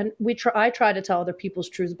truth. And I try to tell other people's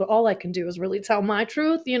truths, but all I can do is really tell my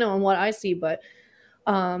truth, you know, and what I see. But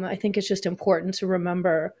I think it's just important to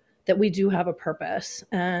remember that we do have a purpose.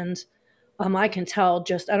 And I can tell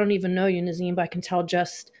I don't even know you, Nazeem, but I can tell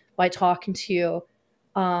just by talking to you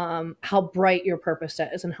how bright your purpose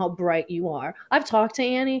is and how bright you are. I've talked to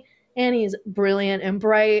Annie. Annie's brilliant and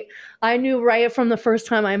bright. I knew right from the first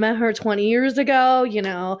time I met her 20 years ago, you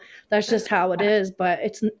know, that's just how it is. But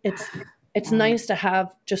it's nice to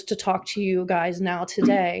have, just to talk to you guys now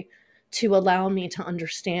today, to allow me to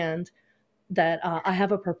understand that I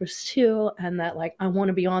have a purpose too, and that like I want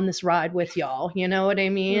to be on this ride with y'all. You know what I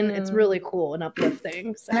mean? It's really cool and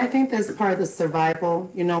uplifting. So. And I think that's part of the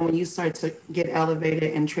survival. You know, when you start to get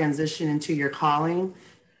elevated and transition into your calling,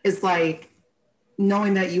 it's like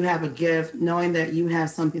knowing that you have a gift, knowing that you have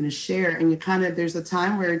something to share, and there's a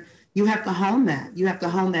time where you have to hone that. You have to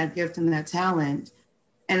hone that gift and that talent.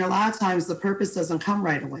 And a lot of times the purpose doesn't come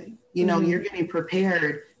right away. You know, you're getting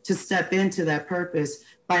prepared to step into that purpose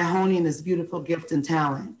by honing this beautiful gift and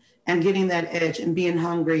talent and getting that edge and being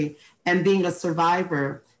hungry and being a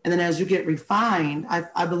survivor. And then as you get refined,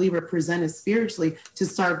 I believe are presented spiritually to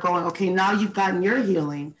start going, okay, now you've gotten your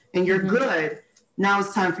healing and you're good. Now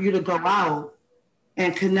it's time for you to go out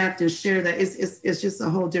and connect and share that. It's just a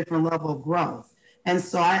whole different level of growth. And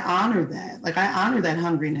so I honor that. Like, I honor that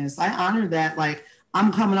hungriness. I honor that, like,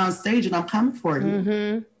 I'm coming on stage and I'm coming for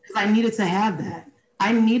you. Because I needed to have that.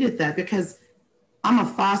 I needed that because I'm a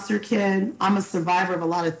foster kid. I'm a survivor of a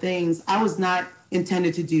lot of things. I was not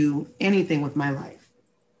intended to do anything with my life.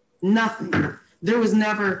 Nothing. There was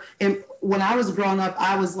never, and when I was growing up,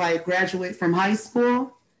 I was like, graduate from high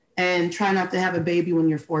school and try not to have a baby when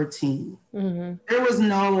you're 14. There was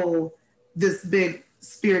no, this big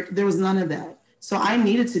spirit. There was none of that. So I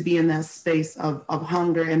needed to be in that space of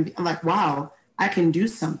hunger and I'm like, wow, I can do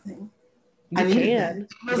something. I needed that. It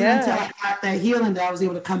wasn't until I got that healing that I was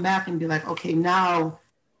able to come back and be like, okay, now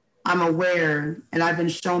I'm aware and I've been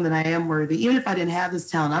shown that I am worthy. Even if I didn't have this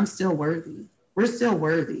talent, I'm still worthy. We're still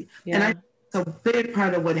worthy. And it's a big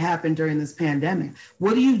part of what happened during this pandemic.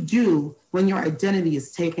 What do you do when your identity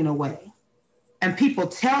is taken away? And people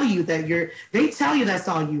tell you that they tell you that's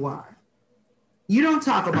all you are. You don't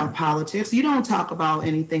talk about politics. You don't talk about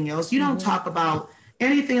anything else. You don't talk about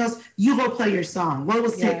anything else. You go play your song. What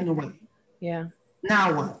was taken away? Yeah.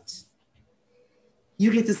 Now what?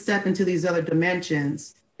 You get to step into these other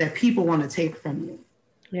dimensions that people want to take from you.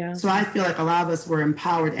 Yeah. So I feel like a lot of us were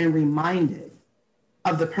empowered and reminded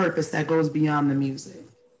of the purpose that goes beyond the music.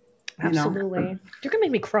 Absolutely. You're gonna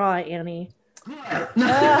make me cry, Annie. I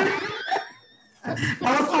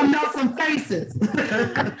was gonna melt some faces.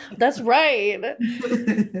 That's right.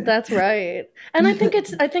 That's right. And I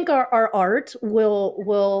think our art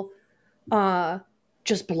will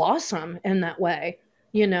just blossom in that way.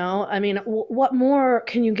 I mean, what more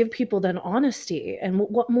can you give people than honesty? And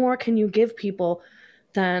what more can you give people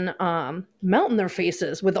than melting their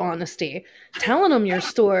faces with honesty, telling them your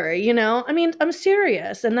story? I mean, I'm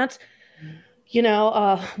serious. And that's,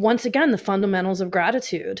 once again, the fundamentals of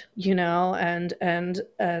gratitude, and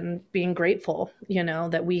being grateful,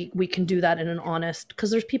 that we can do that in an honest,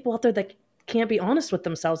 because there's people out there that can't be honest with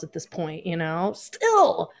themselves at this point,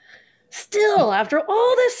 still after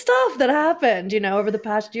all this stuff that happened, over the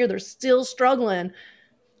past year, they're still struggling,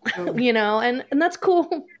 and that's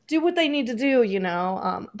cool. Do what they need to do,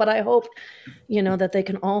 but I hope, that they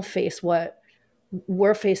can all face what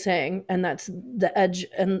we're facing, and that's the edge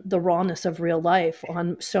and the rawness of real life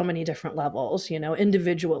on so many different levels,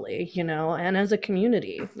 individually, and as a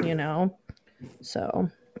community, so.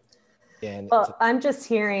 Well, I'm just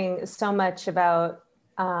hearing so much about,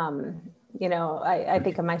 I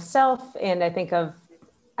think of myself, and I think of,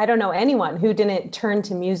 I don't know anyone who didn't turn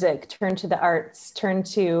to music, turn to the arts, turn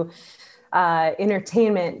to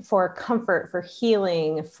entertainment for comfort, for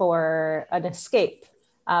healing, for an escape.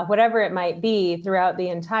 Whatever it might be throughout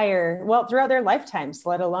their lifetimes,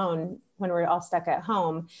 let alone when we're all stuck at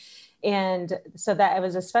home. And so that it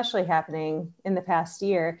was especially happening in the past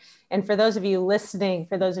year. And for those of you listening,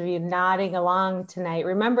 for those of you nodding along tonight,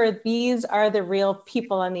 remember, these are the real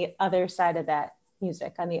people on the other side of that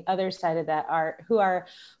music, on the other side of that art, who are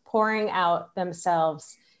pouring out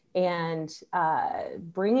themselves and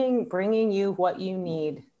bringing you what you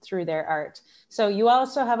need through their art. So you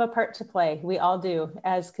also have a part to play. We all do,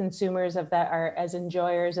 as consumers of that art, as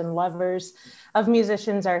enjoyers and lovers of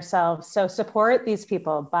musicians ourselves. So support these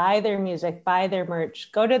people, buy their music, buy their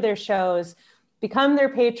merch, go to their shows, become their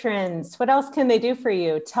patrons. What else can they do for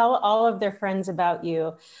you? Tell all of their friends about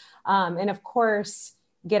you. And of course,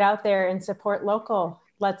 get out there and support local.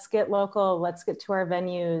 Let's get local. Let's get to our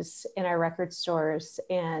venues and our record stores.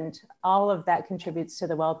 And all of that contributes to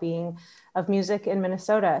the well-being of music in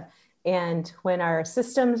Minnesota. And when our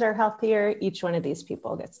systems are healthier, each one of these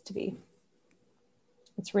people gets to be.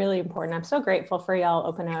 It's really important. I'm so grateful for y'all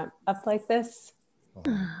opening up like this.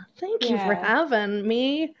 Thank you for having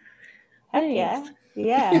me. Heck yeah.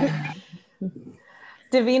 Yeah.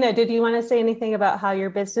 Davina, did you want to say anything about how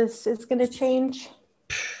your business is going to change?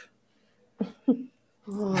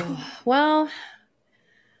 Well,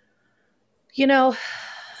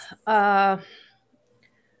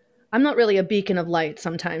 I'm not really a beacon of light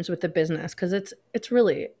sometimes with the business, because it's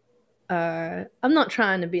really, I'm not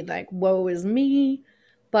trying to be like, woe is me,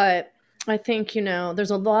 but I think,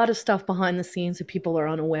 there's a lot of stuff behind the scenes that people are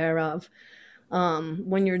unaware of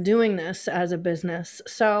when you're doing this as a business.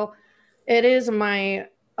 So it is my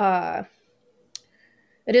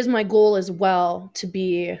goal as well to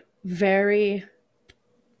be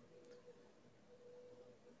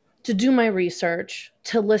to do my research,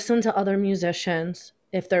 to listen to other musicians,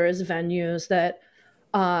 if there is venues that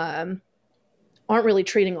aren't really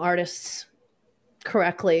treating artists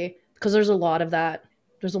correctly, because there's a lot of that.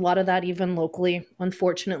 There's a lot of that even locally,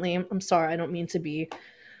 unfortunately. I'm sorry, I'm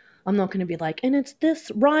not going to be like, and it's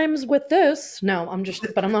this rhymes with this. No,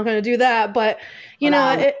 but I'm not going to do that. But,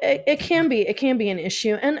 it can be an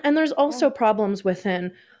issue. And there's also problems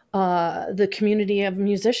within the community of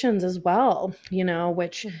musicians as well,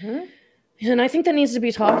 which, and I think that needs to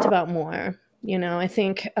be talked about more. I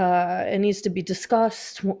think it needs to be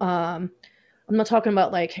discussed. I'm not talking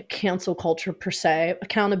about like cancel culture per se.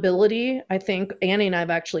 Accountability, I think Annie and I have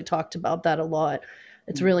actually talked about that a lot.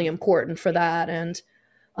 It's really important for that. And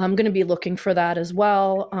I'm going to be looking for that as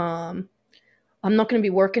well. I'm not going to be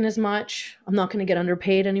working as much. I'm not going to get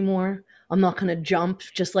underpaid anymore. I'm not going to jump,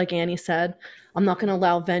 just like Annie said. I'm not going to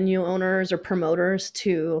allow venue owners or promoters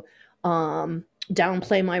to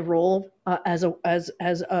downplay my role as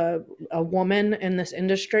a woman in this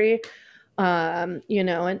industry, you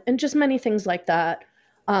know, and just many things like that.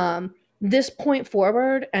 This point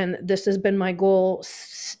forward, and this has been my goal,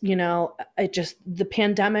 you know, the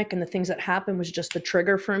pandemic and the things that happened was just the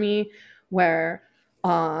trigger for me, where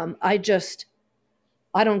I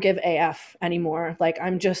don't give AF anymore. Like,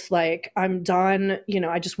 I'm done. You know,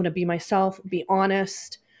 I just want to be myself, be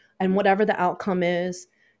honest, and whatever the outcome is,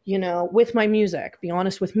 you know, with my music, be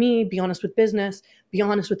honest with me, be honest with business, be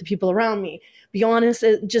honest with the people around me, be honest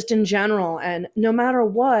just in general. And no matter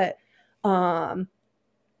what,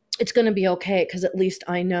 it's going to be okay, because at least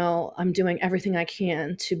I know I'm doing everything I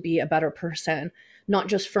can to be a better person, not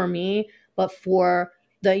just for me, but for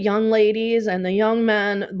the young ladies and the young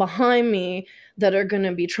men behind me that are going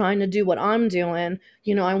to be trying to do what I'm doing.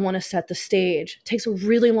 You know, I want to set the stage. It takes a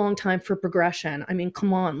really long time for progression. I mean,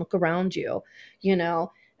 come on, look around you, you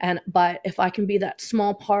know, but if I can be that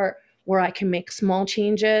small part where I can make small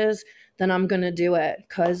changes, then I'm going to do it.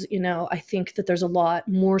 Because, you know, I think that there's a lot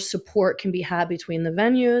more support can be had between the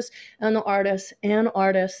venues and the artists and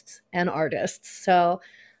artists and artists. So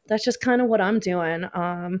that's just kind of what I'm doing.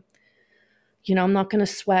 You know, I'm not going to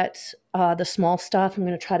sweat the small stuff. I'm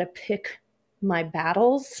going to try to pick my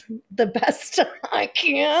battles the best I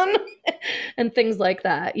can and things like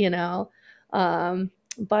that, you know.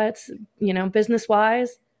 But, you know, business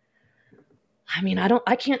wise, I mean,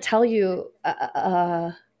 I can't tell you,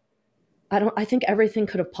 I think everything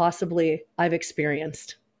could have possibly I've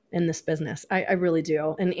experienced in this business. I really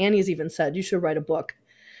do. And Annie's even said, you should write a book,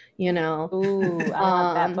 you know. Ooh, I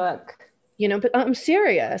love that book. You know, but I'm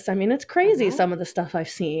serious. I mean, it's crazy, some of the stuff I've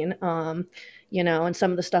seen, you know, and some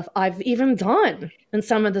of the stuff I've even done, and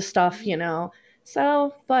some of the stuff, you know.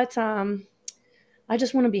 So, but I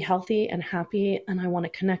just want to be healthy and happy, and I want to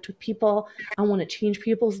connect with people. I want to change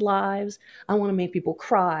people's lives. I want to make people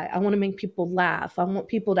cry. I want to make people laugh. I want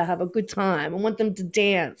people to have a good time. I want them to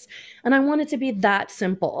dance. And I want it to be that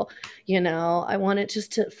simple, you know. I want it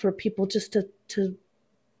for people just to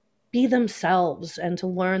be themselves and to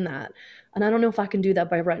learn that. And I don't know if I can do that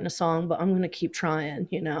by writing a song, but I'm going to keep trying,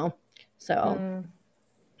 you know? So,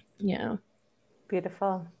 yeah.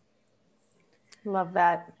 Beautiful. Love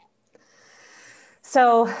that.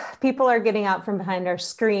 So people are getting out from behind our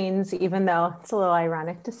screens, even though it's a little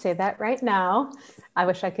ironic to say that right now. I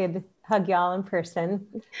wish I could hug y'all in person.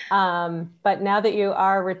 But now that you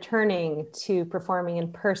are returning to performing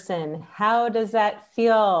in person, how does that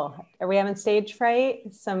feel? Are we having stage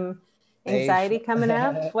fright? Some anxiety coming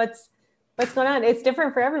up? What's going on? It's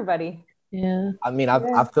different for everybody. Yeah. I mean,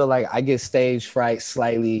 I feel like I get stage fright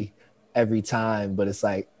slightly every time, but it's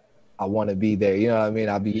like, I want to be there. You know what I mean?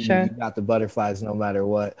 You got the butterflies no matter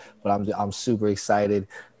what, but I'm super excited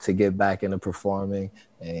to get back into performing.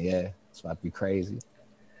 And yeah, it's about to be crazy.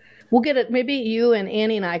 We'll get it. Maybe you and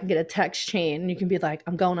Annie and I can get a text chain, and you can be like,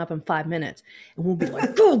 I'm going up in 5 minutes. And we'll be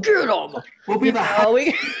like, go get them. We'll be like, no,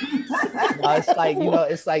 it's like, you know,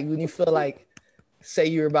 it's like when you feel like, say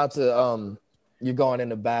you're about to, you're going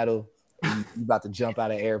into battle, and you're about to jump out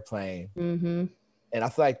of an airplane. Mm-hmm. And I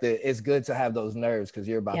feel like it's good to have those nerves, because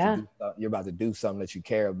you're about to do something that you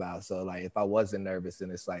care about. So like, if I wasn't nervous,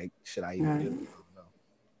 then it's like, should I even do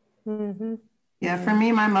it? Mm-hmm. Yeah, for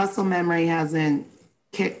me, my muscle memory hasn't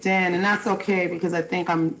kicked in, and that's okay, because I think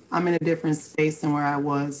I'm in a different space than where I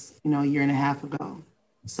was, you know, a year and a half ago.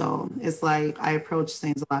 So it's like I approach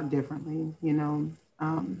things a lot differently, you know,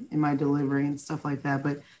 in my delivery and stuff like that.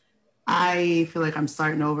 But I feel like I'm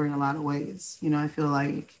starting over in a lot of ways. You know, I feel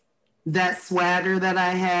like that swagger that I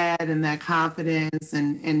had and that confidence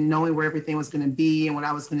and knowing where everything was going to be and what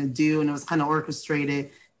I was going to do, and it was kind of orchestrated,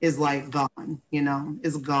 is like gone, you know,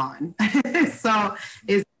 it's gone. So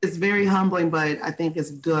it's very humbling, but I think it's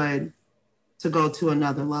good to go to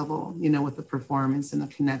another level, you know, with the performance and the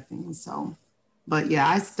connecting. And so, but yeah,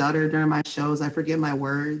 I stutter during my shows. I forget my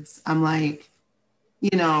words. I'm like,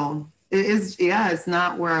 you know, it's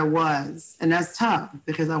not where I was. And that's tough,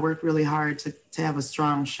 because I worked really hard to have a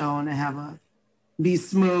strong show and to be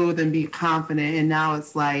smooth and be confident. And now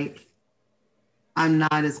it's like, I'm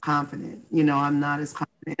not as confident, you know, I'm not as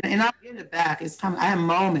confident. And I'll get it back. It's coming. I have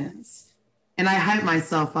moments and I hype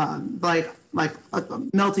myself up. Like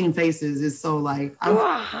Melting Faces is so like,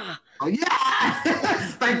 oh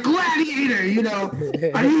yeah, like Gladiator, you know,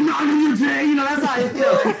 are you not in your day? You know, that's how I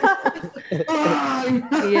feel.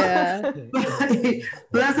 Yeah. But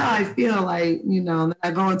that's how I feel, like, you know,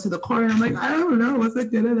 I go into the corner, I'm like, I don't know, what's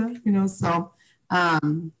it good enough, you know? So,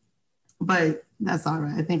 but That's all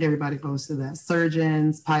right. I think everybody goes through that.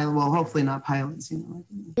 Surgeons, pilot. Well, hopefully not pilots. You know,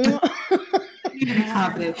 you can be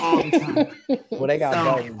confident all the time. Well, they got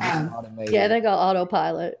buttons, just automated. Yeah, they got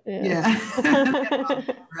autopilot. Yeah.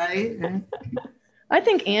 Right. I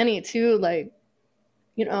think Annie too. Like,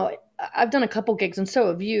 you know, I've done a couple gigs, and so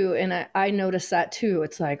have you, and I noticed that too.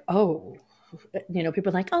 It's like, oh, you know, people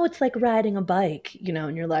are like, oh, it's like riding a bike, you know,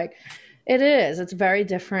 and you're like, it is. It's very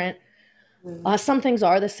different. Some things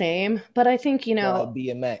are the same, but I think, you know,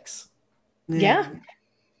 BMX. Yeah.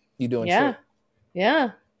 You doing yeah. shit.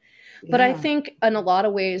 Yeah. But I think in a lot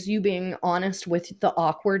of ways, you being honest with the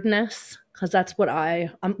awkwardness, because that's what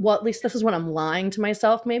well, at least this is what I'm lying to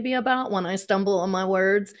myself maybe about when I stumble on my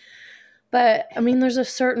words. But I mean, there's a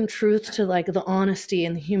certain truth to like the honesty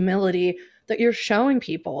and the humility that you're showing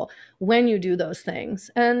people when you do those things.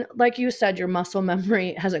 And like you said, your muscle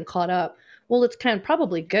memory hasn't caught up. Well, it's kind of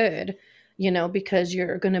probably good, you know, because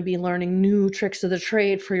you're going to be learning new tricks of the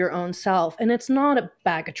trade for your own self. And it's not a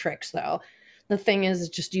bag of tricks, though. The thing is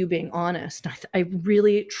just you being honest. I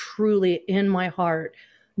really, truly, in my heart,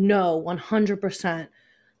 know 100%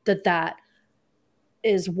 that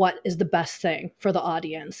is what is the best thing for the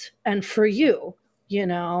audience and for you, you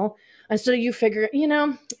know? And so you figure, you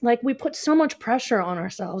know, like we put so much pressure on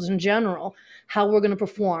ourselves in general, how we're going to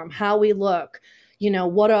perform, how we look, you know,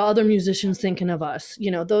 what are other musicians thinking of us, you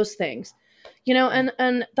know, those things, you know,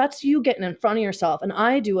 and that's you getting in front of yourself. And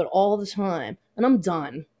I do it all the time and I'm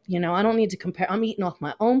done. You know, I don't need to compare. I'm eating off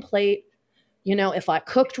my own plate. You know, if I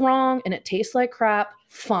cooked wrong and it tastes like crap,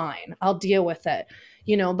 fine, I'll deal with it.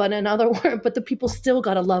 You know, but in other words, but the people still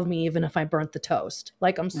got to love me even if I burnt the toast.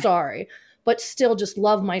 Like, I'm sorry, but still just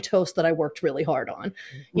love my toast that I worked really hard on.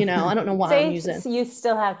 You know, I don't know why I'm using. You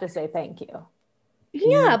still have to say thank you.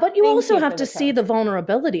 Yeah, but you also have to see the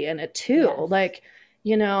vulnerability in it too. Yes. Like,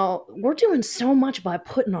 you know, we're doing so much by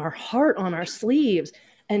putting our heart on our sleeves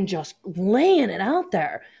and just laying it out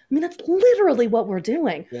there. I mean, that's literally what we're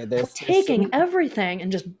doing. Yeah, we're taking everything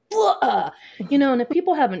and just, you know, and if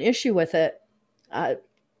people have an issue with it, I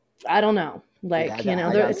don't know. Like, you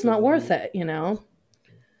know, it's not worth it, you know?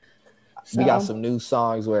 We got some new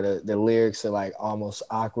songs where the lyrics are like almost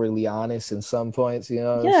awkwardly honest in some points, you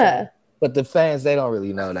know what I'm saying? But the fans, they don't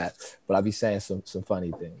really know that. But I'll be saying some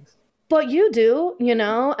funny things. But you do, you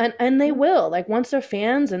know, and they will. Like once they're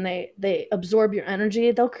fans and they absorb your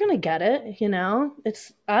energy, they're gonna get it, you know?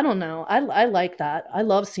 I don't know. I like that. I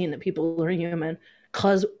love seeing that people are human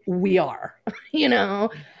because we are, you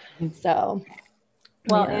know? So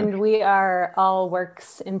well, and we are all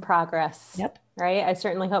works in progress. Yep. Right? I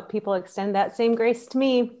certainly hope people extend that same grace to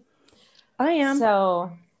me. I am.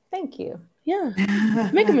 So thank you. Yeah.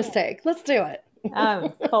 Make a mistake. Let's do it.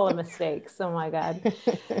 I'm full of mistakes. Oh my God.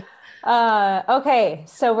 Okay,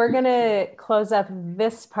 so we're going to close up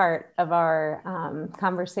this part of our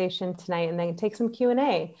conversation tonight and then take some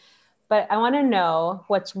Q&A. But I want to know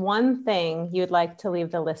what's one thing you'd like to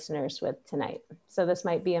leave the listeners with tonight. So this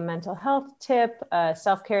might be a mental health tip, a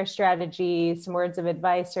self-care strategy, some words of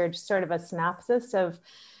advice, or just sort of a synopsis of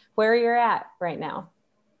where you're at right now.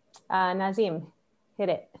 Nazeem, hit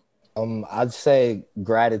it. I'd say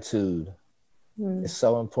gratitude is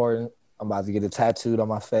so important. I'm about to get it tattooed on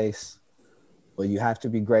my face, but you have to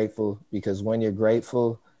be grateful because when you're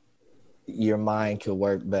grateful, your mind can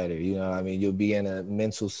work better. You know what I mean? You'll be in a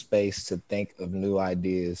mental space to think of new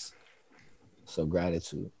ideas. So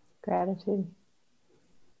gratitude. Gratitude.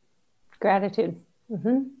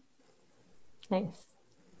 Mm-hmm. Nice.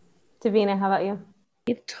 Davina, how about you?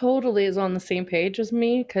 It totally is on the same page as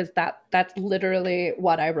me because that's literally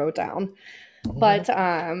what I wrote down. But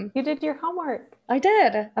you did your homework. I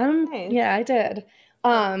did. Nice. Yeah, I did.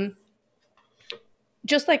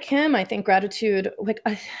 Just like him, I think gratitude, like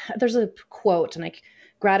there's a quote and like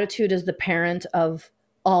gratitude is the parent of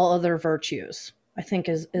all other virtues, I think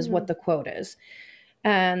is what the quote is.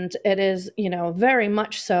 And it is, you know, very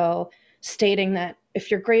much so stating that if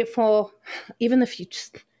you're grateful, even if you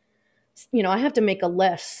just, you know, I have to make a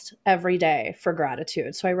list every day for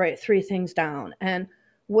gratitude. So I write 3 things down. And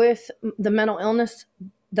with the mental illnesses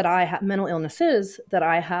that I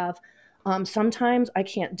have, sometimes I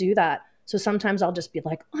can't do that. So sometimes I'll just be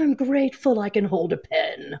like, I'm grateful I can hold a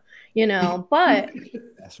pen, you know, but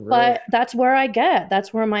that's where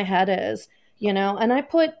that's where my head is, you know, and I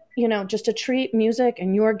put, you know, just to treat music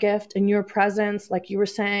and your gift and your presence, like you were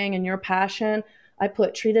saying, and your passion, I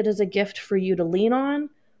put treat it as a gift for you to lean on,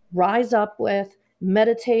 rise up with,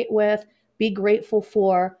 meditate with, be grateful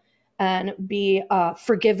for, and be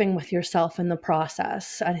forgiving with yourself in the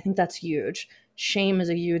process. I think that's huge. Shame is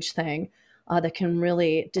a huge thing that can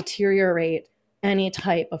really deteriorate any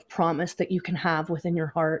type of promise that you can have within your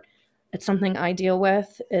heart It's something I deal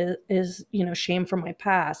with is shame from my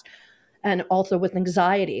past, and also with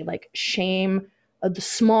anxiety, like shame of the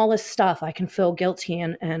smallest stuff. I can feel guilty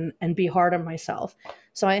and be hard on myself.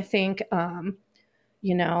 So I think,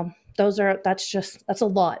 that's a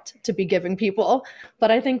lot to be giving people.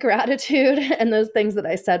 But I think gratitude and those things that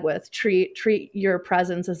I said with treat your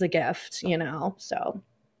presence as a gift, so.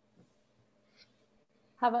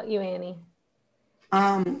 How about you, Annie?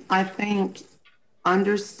 I think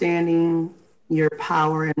understanding your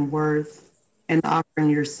power and worth and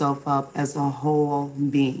offering yourself up as a whole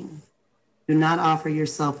being. Do not offer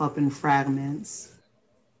yourself up in fragments.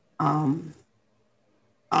 Offer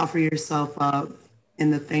yourself up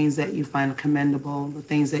in the things that you find commendable, the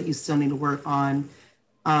things that you still need to work on.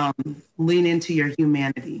 Lean into your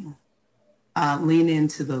humanity. Lean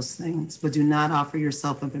into those things, but do not offer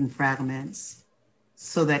yourself up in fragments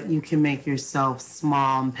so that you can make yourself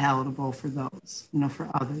small and palatable for those, for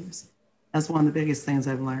others. That's one of the biggest things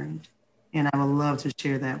I've learned. And I would love to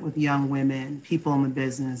share that with young women, people in the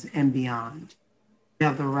business and beyond. You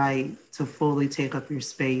have the right to fully take up your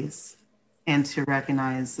space and to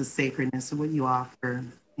recognize the sacredness of what you offer.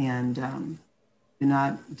 And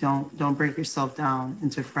don't break yourself down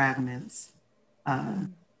into fragments.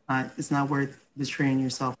 It's not worth betraying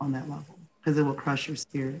yourself on that level because it will crush your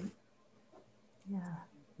spirit.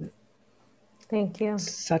 Yeah. Thank you.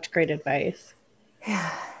 Such great advice.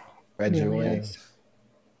 Yeah. Spread your wings.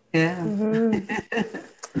 Yeah.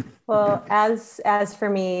 Mm-hmm. Well, as for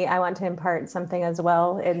me, I want to impart something as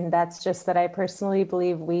well. And that's just that I personally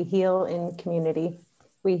believe we heal in community.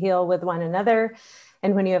 We heal with one another.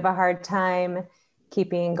 And when you have a hard time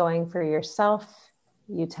keeping going for yourself,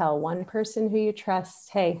 you tell one person who you trust,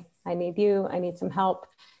 hey, I need you, I need some help.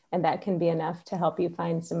 And that can be enough to help you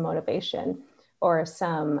find some motivation or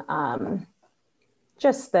some,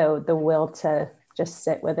 just the will to just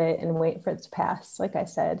sit with it and wait for it to pass, like I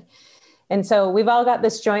said. And so we've all got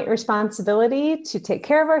this joint responsibility to take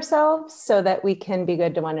care of ourselves so that we can be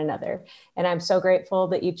good to one another. And I'm so grateful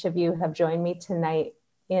that each of you have joined me tonight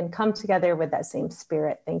and come together with that same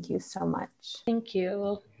spirit. Thank you so much. Thank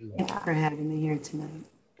you. Thank you for having me here tonight.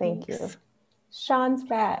 Thank you. Sean's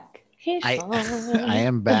back. Hey, Sean. I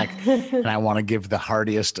am back, and I want to give the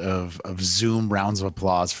heartiest of Zoom rounds of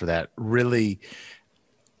applause for that. Really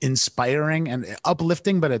inspiring and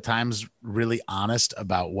uplifting, but at times really honest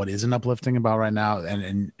about what isn't uplifting about right now.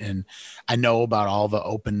 And I know about all the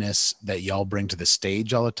openness that y'all bring to the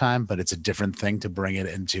stage all the time, but it's a different thing to bring it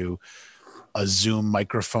into a Zoom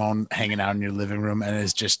microphone hanging out in your living room. And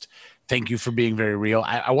it's just, thank you for being very real.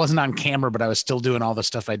 I wasn't on camera, but I was still doing all the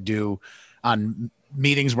stuff I do on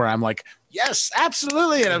meetings where I'm like, yes,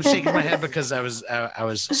 absolutely. And I'm shaking my head because I was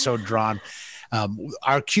so drawn.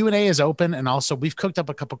 Our Q&A is open. And also we've cooked up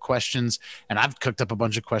a couple questions, and I've cooked up a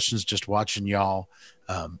bunch of questions just watching y'all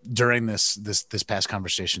during this past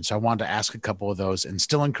conversation. So I wanted to ask a couple of those and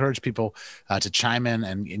still encourage people to chime in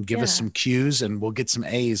and give us some cues, and we'll get some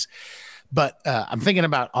A's. But I'm thinking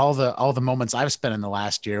about all the moments I've spent in the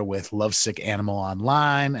last year with Lovesick Animal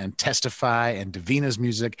Online and Testify and Davina's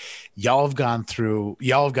music. Y'all have gone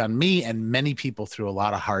me and many people through a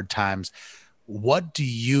lot of hard times. What do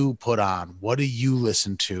you put on? What do you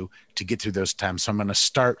listen to get through those times? So I'm going to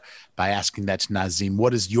start by asking that to Nazeem.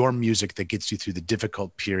 What is your music that gets you through the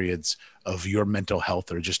difficult periods of your mental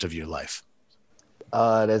health or just of your life?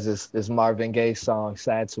 There's this Marvin Gaye song,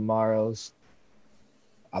 Sad Tomorrows.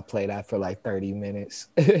 I play that for like 30 minutes.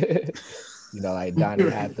 Like Donny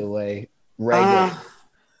Hathaway, reggae.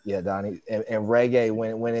 Yeah, Donny and reggae.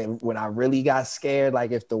 When I really got scared,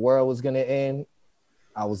 like if the world was gonna end,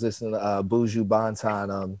 I was listening to Buju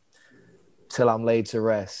Banton, Till I'm Laid to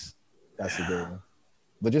Rest. That's a good one.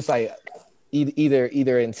 But just like either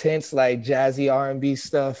intense like jazzy R&B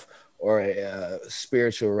stuff or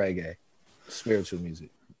spiritual reggae, spiritual music.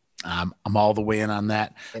 I'm all the way in on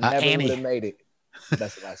that. And never Annie would have made it.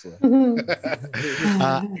 That's the last one.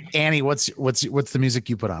 Annie, what's the music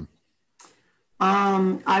you put on?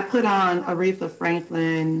 I put on Aretha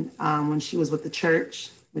Franklin when she was with the church,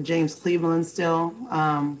 with James Cleveland still,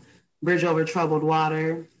 Bridge Over Troubled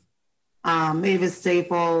Water, Mavis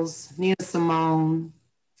Staples, Nina Simone.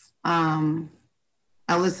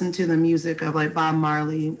 I listened to the music of like Bob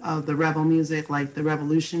Marley, of the rebel music, like the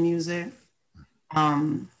revolution music.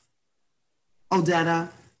 Odetta,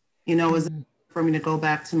 was for me to go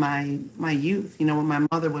back to my youth, what my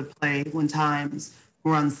mother would play when times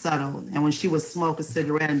were unsettled. And when she would smoke a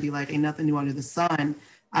cigarette and be like, ain't nothing new under the sun,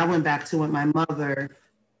 I went back to what my mother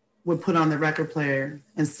would put on the record player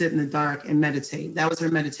and sit in the dark and meditate. That was her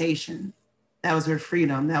meditation. That was her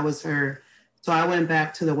freedom. That was her. So I went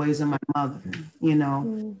back to the ways of my mother,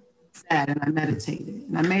 sat and I meditated,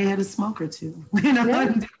 and I may have had a smoke or two, you know,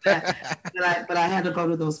 and do that. But I had to go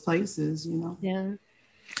to those places, you know. Yeah.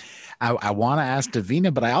 I want to ask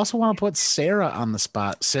Davina, but I also want to put Sarah on the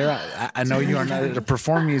spot. Sarah, I know you are not a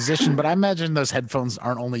performing musician, but I imagine those headphones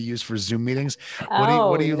aren't only used for Zoom meetings. What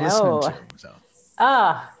are you listening to?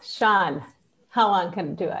 So. Sean, how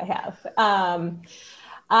long do I have?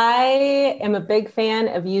 I am a big fan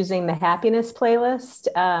of using the happiness playlist,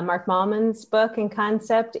 Mark Mallman's book and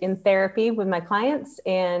concept, in therapy with my clients.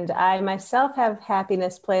 And I myself have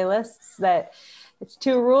happiness playlists that it's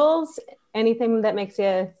 2 rules: anything that makes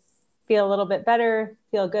you feel a little bit better,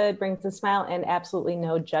 feel good, brings a smile, and absolutely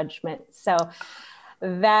no judgment. So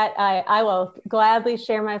that I will gladly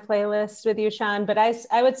share my playlist with you, Sean. But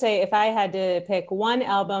I would say if I had to pick one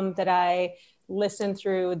album that I listened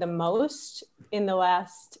through the most in the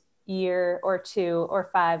last year or 2 or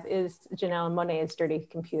 5 is Janelle Monáe's Dirty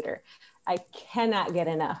Computer. I cannot get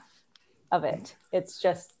enough of it. It's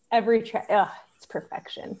just every track, it's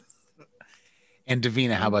perfection. And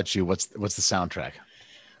Davina, how about you? What's the soundtrack?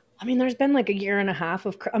 I mean, there's been like a year and a half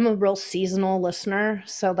of, I'm a real seasonal listener.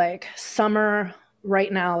 So like summer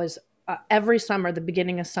right now is every summer, the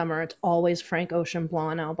beginning of summer, it's always Frank Ocean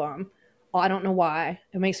Blonde album. I don't know why.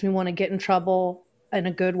 It makes me want to get in trouble in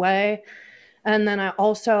a good way. And then I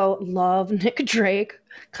also love Nick Drake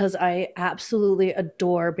because I absolutely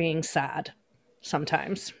adore being sad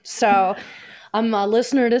sometimes. So I'm a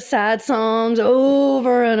listener to sad songs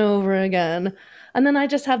over and over again. And then I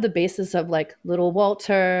just have the basis of like Little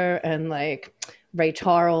Walter and like Ray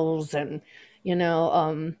Charles and, you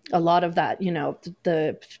know, a lot of that, you know,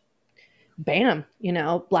 the BAM, you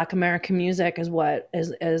know, Black American music is what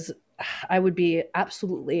is I would be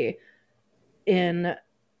absolutely in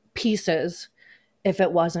pieces if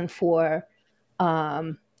it wasn't for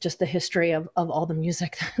just the history of all the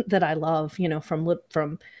music that I love, you know,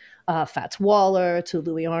 from Fats Waller to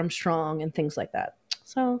Louis Armstrong and things like that.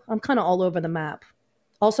 So I'm kind of all over the map.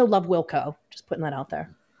 Also love Wilco. Just putting that out there.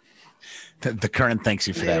 The Current thanks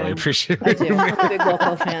you for that. We appreciate it. I do. I'm a big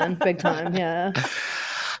Wilco fan. Big time. Yeah.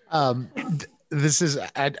 This is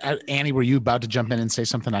Annie. Were you about to jump in and say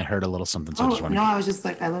something? I heard a little something. So I was just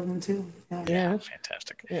like, I love him too. Yeah.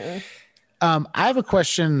 Fantastic. Yeah. I have a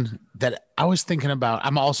question that I was thinking about.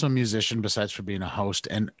 I'm also a musician besides for being a host.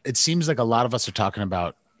 And it seems like a lot of us are talking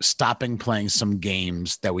about stopping playing some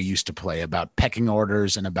games that we used to play, about pecking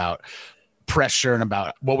orders and about pressure and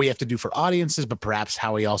about what we have to do for audiences, but perhaps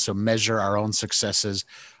how we also measure our own successes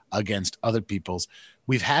against other people's.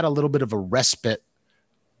 We've had a little bit of a respite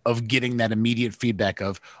of getting that immediate feedback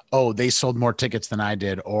of, oh, they sold more tickets than I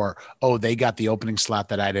did, or, oh, they got the opening slot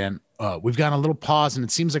that I didn't. We've got a little pause, and it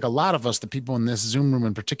seems like a lot of us, the people in this Zoom room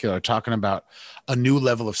in particular, are talking about a new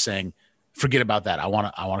level of saying, forget about that. I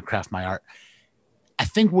want to craft my art. I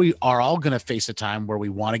think we are all going to face a time where we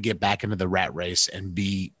want to get back into the rat race and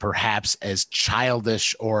be perhaps as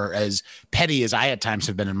childish or as petty as I at times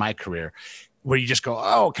have been in my career, where you just go,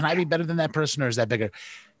 oh, can I be better than that person, or is that bigger?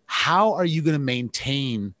 How are you going to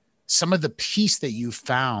maintain some of the peace that you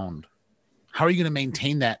found? How are you going to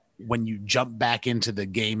maintain that when you jump back into the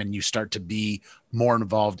game and you start to be more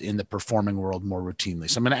involved in the performing world more routinely?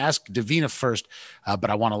 So I'm going to ask Davina first, but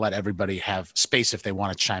I want to let everybody have space if they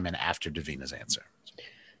want to chime in after Davina's answer.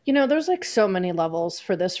 You know, there's like so many levels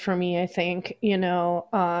for this for me, I think. You know,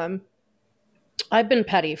 I've been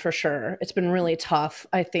petty for sure. It's been really tough,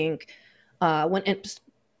 I think.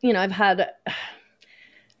 I've had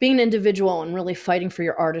being an individual and really fighting for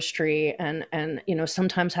your artistry and you know,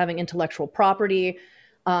 sometimes having intellectual property.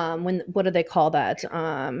 What do they call that?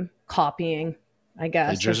 Copying, I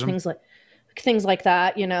guess. Things like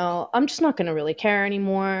that. You know, I'm just not going to really care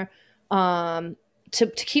anymore. To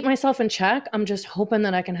keep myself in check, I'm just hoping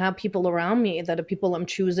that I can have people around me, that the people I'm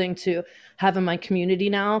choosing to have in my community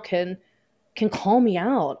now can call me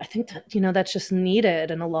out. I think that, you know, that's just needed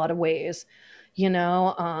in a lot of ways, you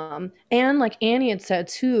know? And like Annie had said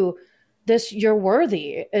too, you're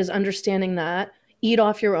worthy is understanding that, eat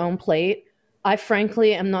off your own plate. I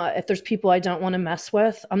frankly am not, if there's people I don't want to mess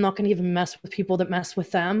with, I'm not going to even mess with people that mess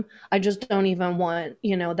with them. I just don't even want,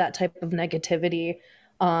 you know, that type of negativity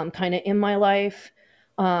kind of in my life.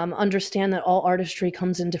 Understand that all artistry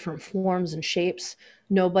comes in different forms and shapes.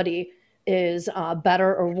 Nobody is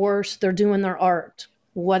better or worse. They're doing their art,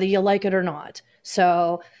 whether you like it or not.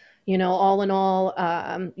 So, you know, all in all,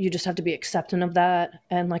 you just have to be accepting of that.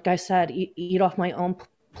 And like I said, eat off my own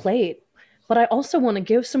plate. But I also want to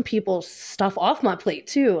give some people stuff off my plate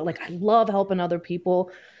too. Like I love helping other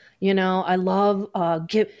people. You know, I love I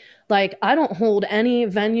don't hold any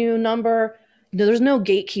venue number. There's no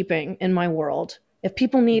gatekeeping in my world. If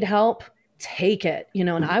people need help, take it, you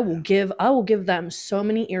know, and I will give them so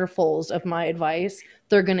many earfuls of my advice.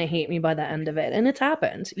 They're going to hate me by the end of it. And it's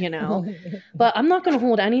happened, you know, but I'm not going to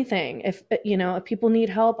hold anything. If, you know, if people need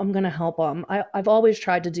help, I'm going to help them. I've always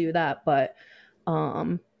tried to do that, but,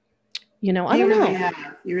 you know, I don't know.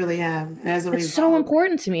 You really have. As a it's result, so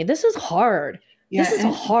important to me. This is hard. Yeah, this is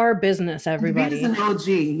a hard business, everybody. She's an OG,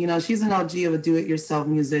 you know, she's an OG of a do-it-yourself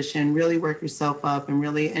musician. Really work yourself up and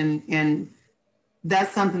really, and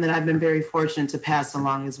that's something that I've been very fortunate to pass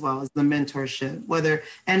along as well, as the mentorship, whether,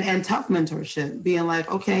 and tough mentorship, being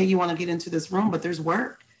like, okay, you want to get into this room, but there's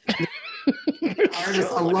work.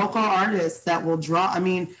 A local artist that will draw, I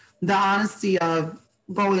mean, the honesty of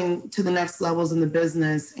going to the next levels in the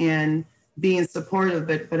business and being supportive,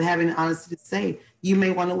 but having the honesty to say, you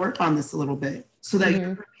may want to work on this a little bit so that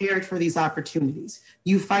you're prepared for these opportunities.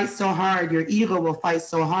 You fight so hard, your ego will fight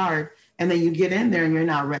so hard, and then you get in there and you're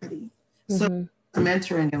not ready. So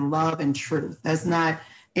mentoring and love and truth, that's not,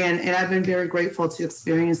 and I've been very grateful to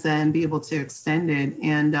experience that and be able to extend it.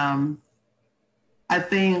 And I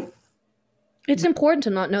think it's important to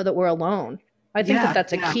not know that we're alone. I think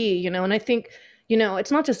that's a key, you know, and I think, you know,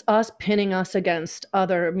 it's not just us pinning us against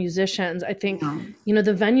other musicians. I think, you know,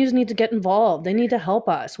 the venues need to get involved. They need to help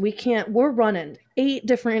us. We're running 8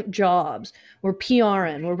 different jobs. We're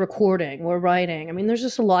PRing, we're recording, we're writing. I mean, there's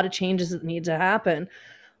just a lot of changes that need to happen.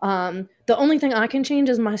 The only thing I can change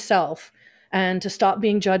is myself, and to stop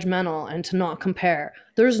being judgmental and to not compare.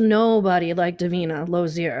 There's nobody like Davina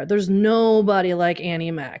Lozier. There's nobody like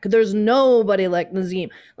Annie Mack. There's nobody like Nazeem.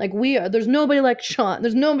 Like we are. There's nobody like Sean.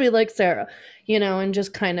 There's nobody like Sarah, you know, and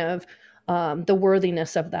just kind of the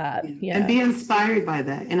worthiness of that. Yeah. And be inspired by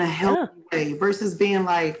that in a healthy way versus being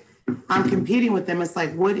like, I'm competing with them. It's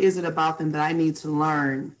like, what is it about them that I need to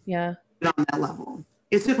learn on that level?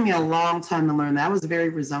 It took me a long time to learn that. I was very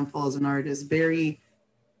resentful as an artist, very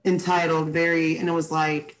entitled, and it was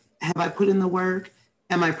like, have I put in the work?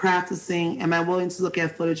 Am I practicing? Am I willing to look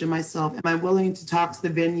at footage of myself? Am I willing to talk to the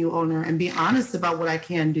venue owner and be honest about what I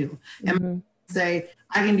can do? And say,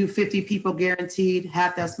 I can do 50 people guaranteed,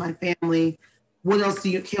 half that's my family. What else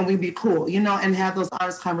can we be cool? You know, and have those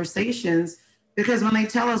honest conversations, because when they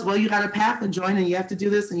tell us, well, you got a path to join and you have to do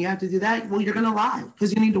this and you have to do that, well, you're gonna lie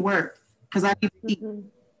because you need to work, because I need to eat.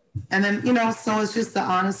 And then, you know, so it's just the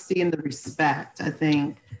honesty and the respect, I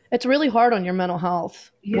think. It's really hard on your mental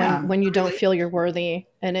health when you don't feel you're worthy,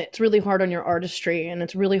 and it's really hard on your artistry, and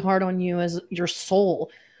it's really hard on you as your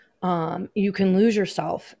soul. You can lose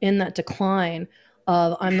yourself in that decline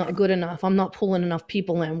of, I'm not good enough. I'm not pulling enough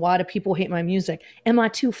people in. Why do people hate my music? Am I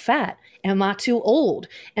too fat? Am I too old?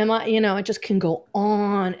 Am I, you know, it just can go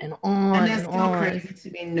on and on and that's on. Crazy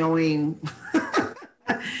to me knowing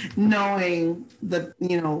the,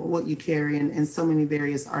 you know, what you carry and so many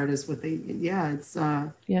various artists with it. It's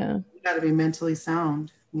you got to be mentally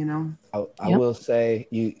sound, you know. I will say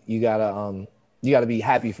you gotta be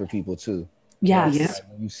happy for people too. Yes.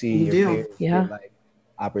 Like when you see your peers get, like,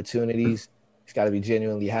 opportunities, it's got to be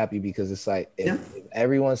genuinely happy, because it's like if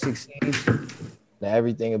everyone succeeds, then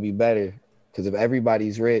everything will be better. Because if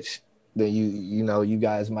everybody's rich, then you know, you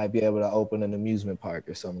guys might be able to open an amusement park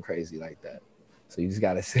or something crazy like that. So you just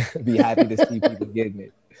got to be happy to see people getting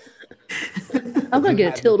it. I'm going to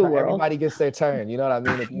get a tilt-a-whirl. Everybody gets their turn. You know what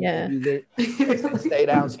I mean? If you stay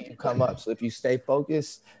down so you come up. So if you stay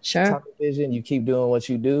focused, tunnel vision, you keep doing what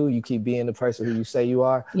you do, you keep being the person who you say you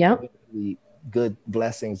are. Good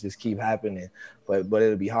blessings just keep happening. But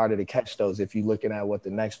it'll be harder to catch those if you're looking at what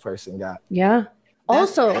the next person got. Yeah.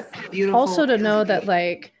 Also to know that,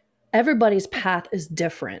 like, everybody's path is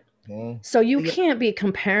different. So you can't be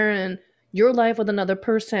comparing your life with another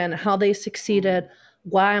person, how they succeeded.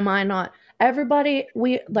 Why am I not? Everybody,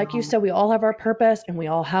 like you said, we all have our purpose, and we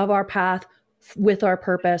all have our path with our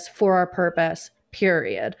purpose, for our purpose,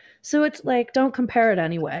 period. So it's like, don't compare it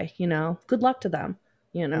anyway, you know. Good luck to them,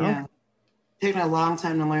 you know. Yeah. Taking a long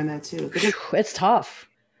time to learn that too. Because it's tough.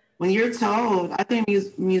 When you're told, I think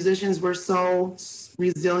musicians were so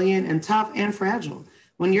resilient and tough and fragile.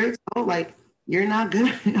 When you're told, like, you're not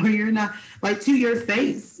good, or you're not, like, to your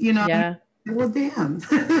face, you know. Yeah. Well, damn.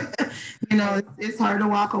 You know, it's hard to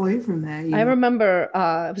walk away from that. I remember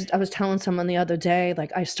I was telling someone the other day,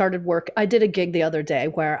 like, I did a gig the other day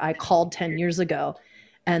where I called 10 years ago,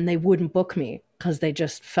 and they wouldn't book me because they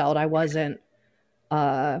just felt I wasn't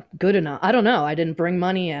good enough. I don't know. I didn't bring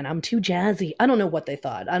money in. I'm too jazzy. I don't know what they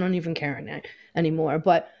thought. I don't even care anymore.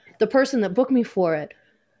 But the person that booked me for it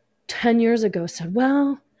 10 years ago said,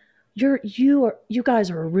 well, you guys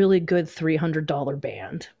are a really good $300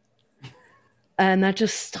 band. And that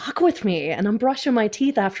just stuck with me. And I'm brushing my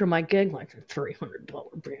teeth after my gig, like a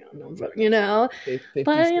 $300 band, you know.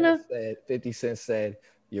 50 Cent said,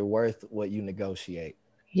 "You're worth what you negotiate."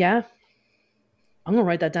 Yeah, I'm gonna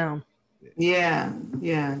write that down. Yeah.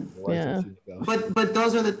 But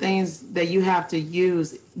those are the things that you have to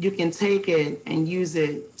use. You can take it and use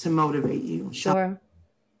it to motivate you. Sure.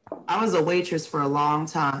 I was a waitress for a long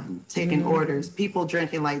time, taking orders, people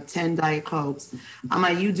drinking like 10 Diet Cokes. I'm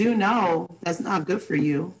like, you do know that's not good for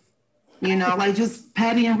you. You know, like just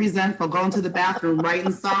petty and resentful, going to the bathroom,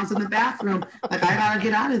 writing songs in the bathroom. Like, I gotta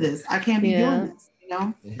get out of this. I can't be doing this, you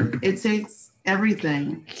know? It takes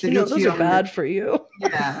everything to get those you are bad for you.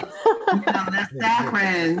 Yeah. You know, that's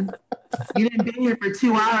saccharine. You didn't be here for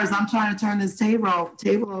 2 hours. I'm trying to turn this table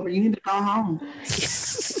over. You need to go home.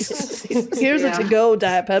 Here's a to-go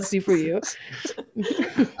Diet Pepsi for you.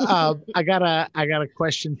 I got a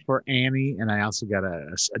question for Annie, and I also got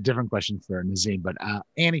a different question for Nazeem. But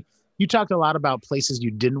Annie, you talked a lot about places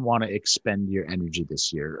you didn't want to expend your energy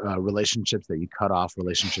this year, relationships that you cut off,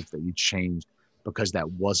 relationships that you changed because that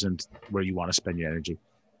wasn't where you want to spend your energy.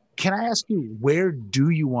 Can I ask you, where do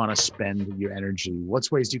you want to spend your energy?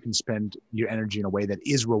 What's ways you can spend your energy in a way that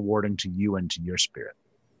is rewarding to you and to your spirit?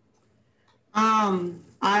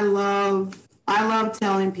 I love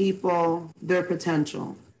telling people their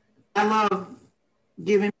potential. I love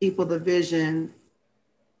giving people the vision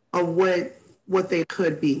of what they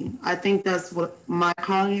could be. I think that's what my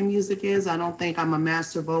calling in music is. I don't think I'm a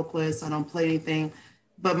master vocalist. I don't play anything.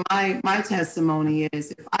 But my testimony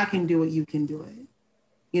is, if I can do it, you can do it.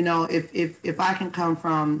 You know, if I can come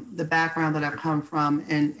from the background that I've come from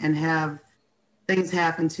and have things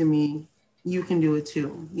happen to me, you can do it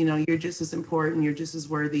too. You know, you're just as important, you're just as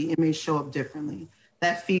worthy. It may show up differently.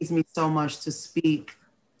 That feeds me so much to speak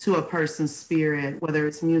to a person's spirit, whether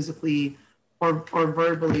it's musically or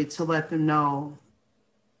verbally, to let them know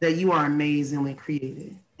that you are amazingly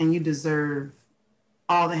created and you deserve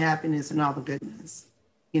all the happiness and all the goodness.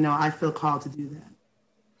 You know, I feel called to do that.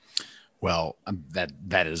 Well,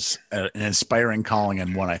 that is an inspiring calling,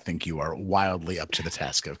 and one I think you are wildly up to the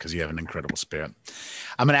task of, because you have an incredible spirit.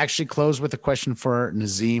 I'm going to actually close with a question for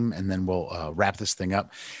Nazeem, and then we'll wrap this thing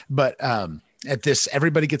up. But at this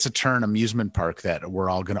Everybody Gets a Turn amusement park that we're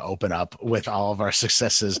all going to open up with all of our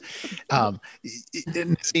successes,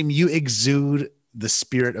 Nazeem, you exude the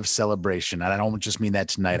spirit of celebration. And I don't just mean that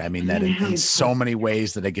tonight. I mean that in so many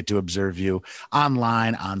ways that I get to observe you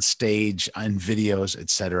online, on stage, on videos,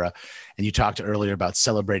 etc. And you talked earlier about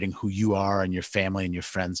celebrating who you are and your family and your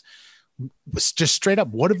friends. Just straight up,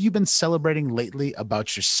 what have you been celebrating lately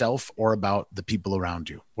about yourself or about the people around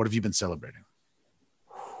you? What have you been celebrating?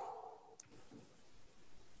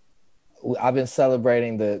 I've been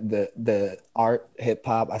celebrating the art, hip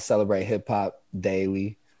hop. I celebrate hip hop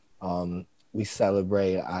daily. We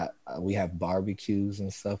celebrate, we have barbecues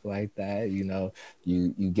and stuff like that. You know,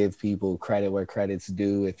 you give people credit where credit's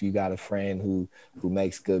due. If you got a friend who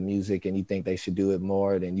makes good music and you think they should do it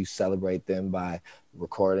more, then you celebrate them by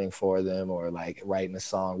recording for them or like writing a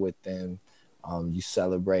song with them. You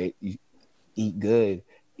celebrate, you eat good,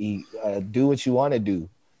 do what you want to do.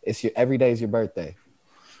 Every day is your birthday.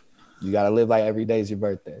 You got to live like every day is your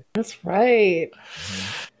birthday. That's right.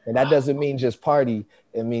 Mm-hmm. And that doesn't mean just party.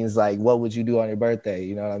 It means like, what would you do on your birthday?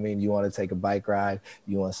 You know what I mean? You want to take a bike ride.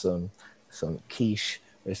 You want some quiche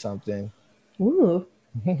or something. Ooh.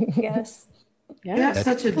 Yes. Yeah. You have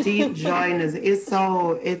such a deep joy in this. It's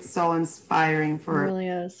so inspiring for it really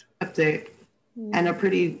is. Skeptic and a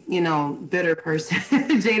pretty, bitter person,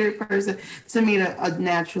 jaded person, to meet a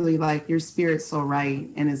naturally, like, your spirit's so right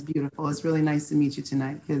and it's beautiful. It's really nice to meet you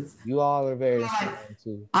tonight, because you all are very inspiring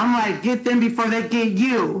too. I'm like, get them before they get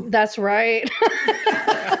you. That's right.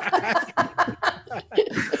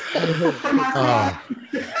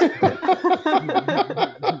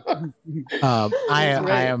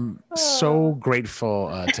 I am so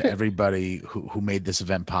grateful to everybody who made this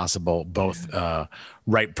event possible, both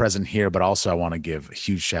right present here, but also I want to give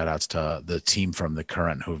huge shout outs to the team from The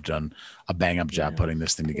Current who've done a bang up job putting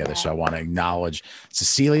this thing together. So I want to acknowledge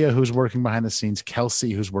Cecilia, who's working behind the scenes,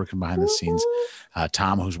 Kelsey, who's working behind the scenes,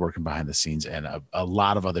 Tom, who's working behind the scenes, and a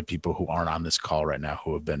lot of other people who aren't on this call right now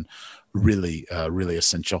who have been really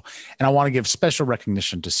essential. And I want to give special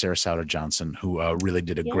recognition to Sarah Souder Johnson, who really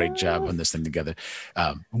did a great job putting this thing together.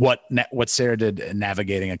 What Sarah did in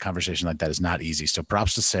navigating a conversation like that is not easy. So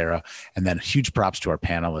props to Sarah, and then huge props to our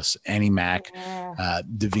panelists, Annie Mack,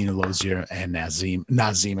 Davina Lozier, and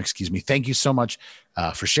Nazeem, excuse me. Thank you so much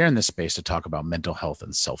for sharing this space to talk about mental health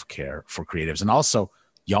and self-care for creatives, and also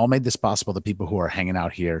Y'all made this possible, the people who are hanging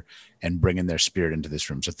out here and bringing their spirit into this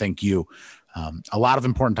room. So thank you. A lot of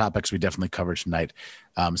important topics we definitely covered tonight,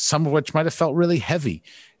 some of which might have felt really heavy.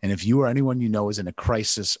 And if you or anyone you know is in a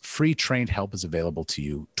crisis, free trained help is available to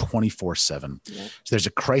you 24/7. Yep. So there's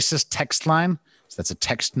a crisis text line. So that's a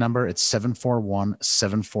text number. It's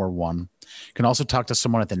 741-741. You can also talk to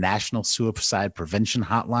someone at the National Suicide Prevention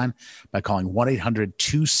Hotline by calling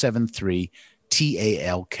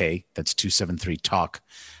 1-800-273-TALK. That's 273-TALK.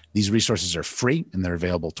 These resources are free and they're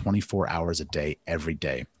available 24 hours a day, every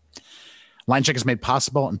day. LineCheck is made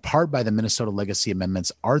possible in part by the Minnesota Legacy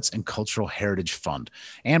Amendments Arts and Cultural Heritage Fund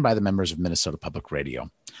and by the members of Minnesota Public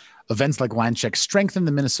Radio. Events like LineCheck strengthen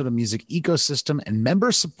the Minnesota music ecosystem, and member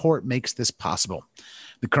support makes this possible.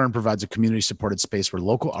 The Current provides a community-supported space where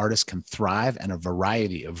local artists can thrive and a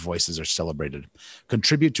variety of voices are celebrated.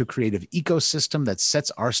 Contribute to a creative ecosystem that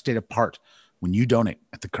sets our state apart when you donate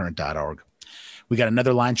at thecurrent.org. We got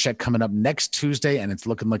another LineCheck coming up next Tuesday, and it's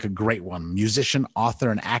looking like a great one. Musician,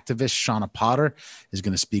 author, and activist Shauna Potter is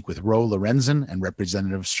going to speak with Ro Lorenzen and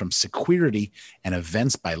representatives from Security and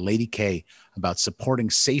Events by Lady K about supporting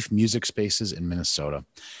safe music spaces in Minnesota.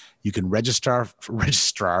 You can register for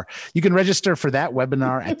that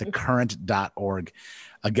webinar at thecurrent.org.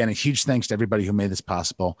 Again, a huge thanks to everybody who made this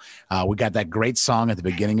possible. We got that great song at the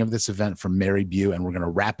beginning of this event from Mary Bew, and we're going to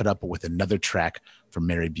wrap it up with another track from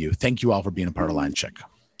Mary Bew. Thank you all for being a part of LineCheck.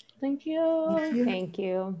 Thank you. Thank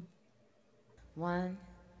you. 1,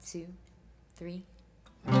 2, 3.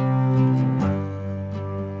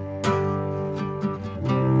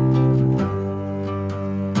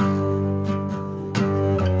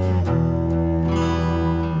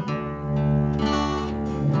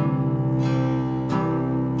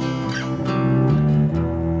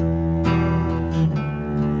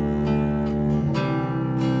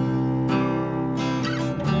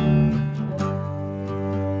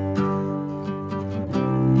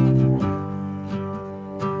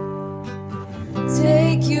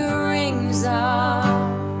 Take your rings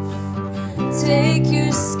off, take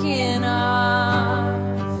your skin off,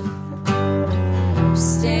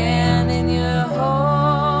 stand in your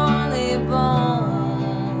holy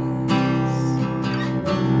bones,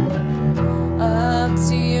 up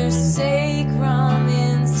to your sacrum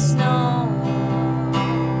in snow.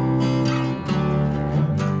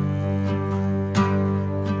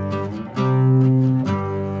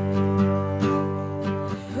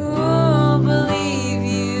 Who'll believe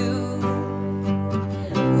you?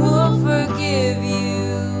 Who'll forgive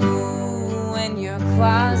you when your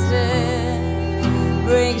closet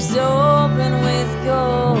breaks open with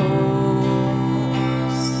ghosts,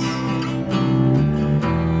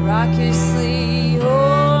 raucously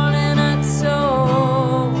holding a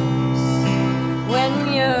toast when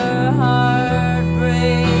your heart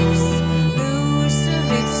breaks loose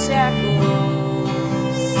of its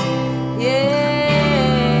shackles? Yeah.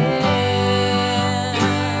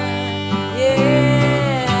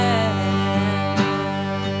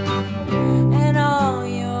 And all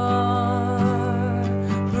your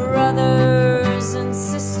brothers and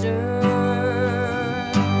sisters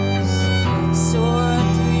soar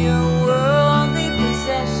through your worldly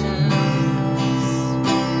possessions.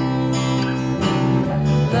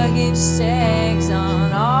 Luggage tags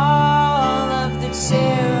on all of the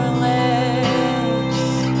chair legs.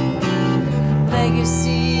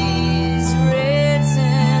 Legacies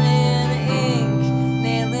written in ink,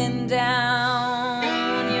 nailing down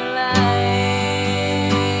your life.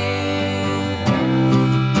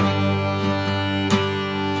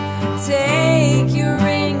 Take your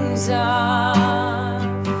rings off,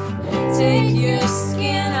 take your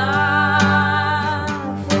skin off,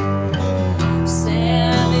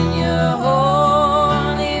 stand in your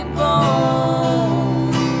holy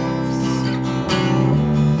bones,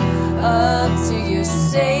 up to your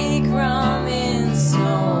sacrum in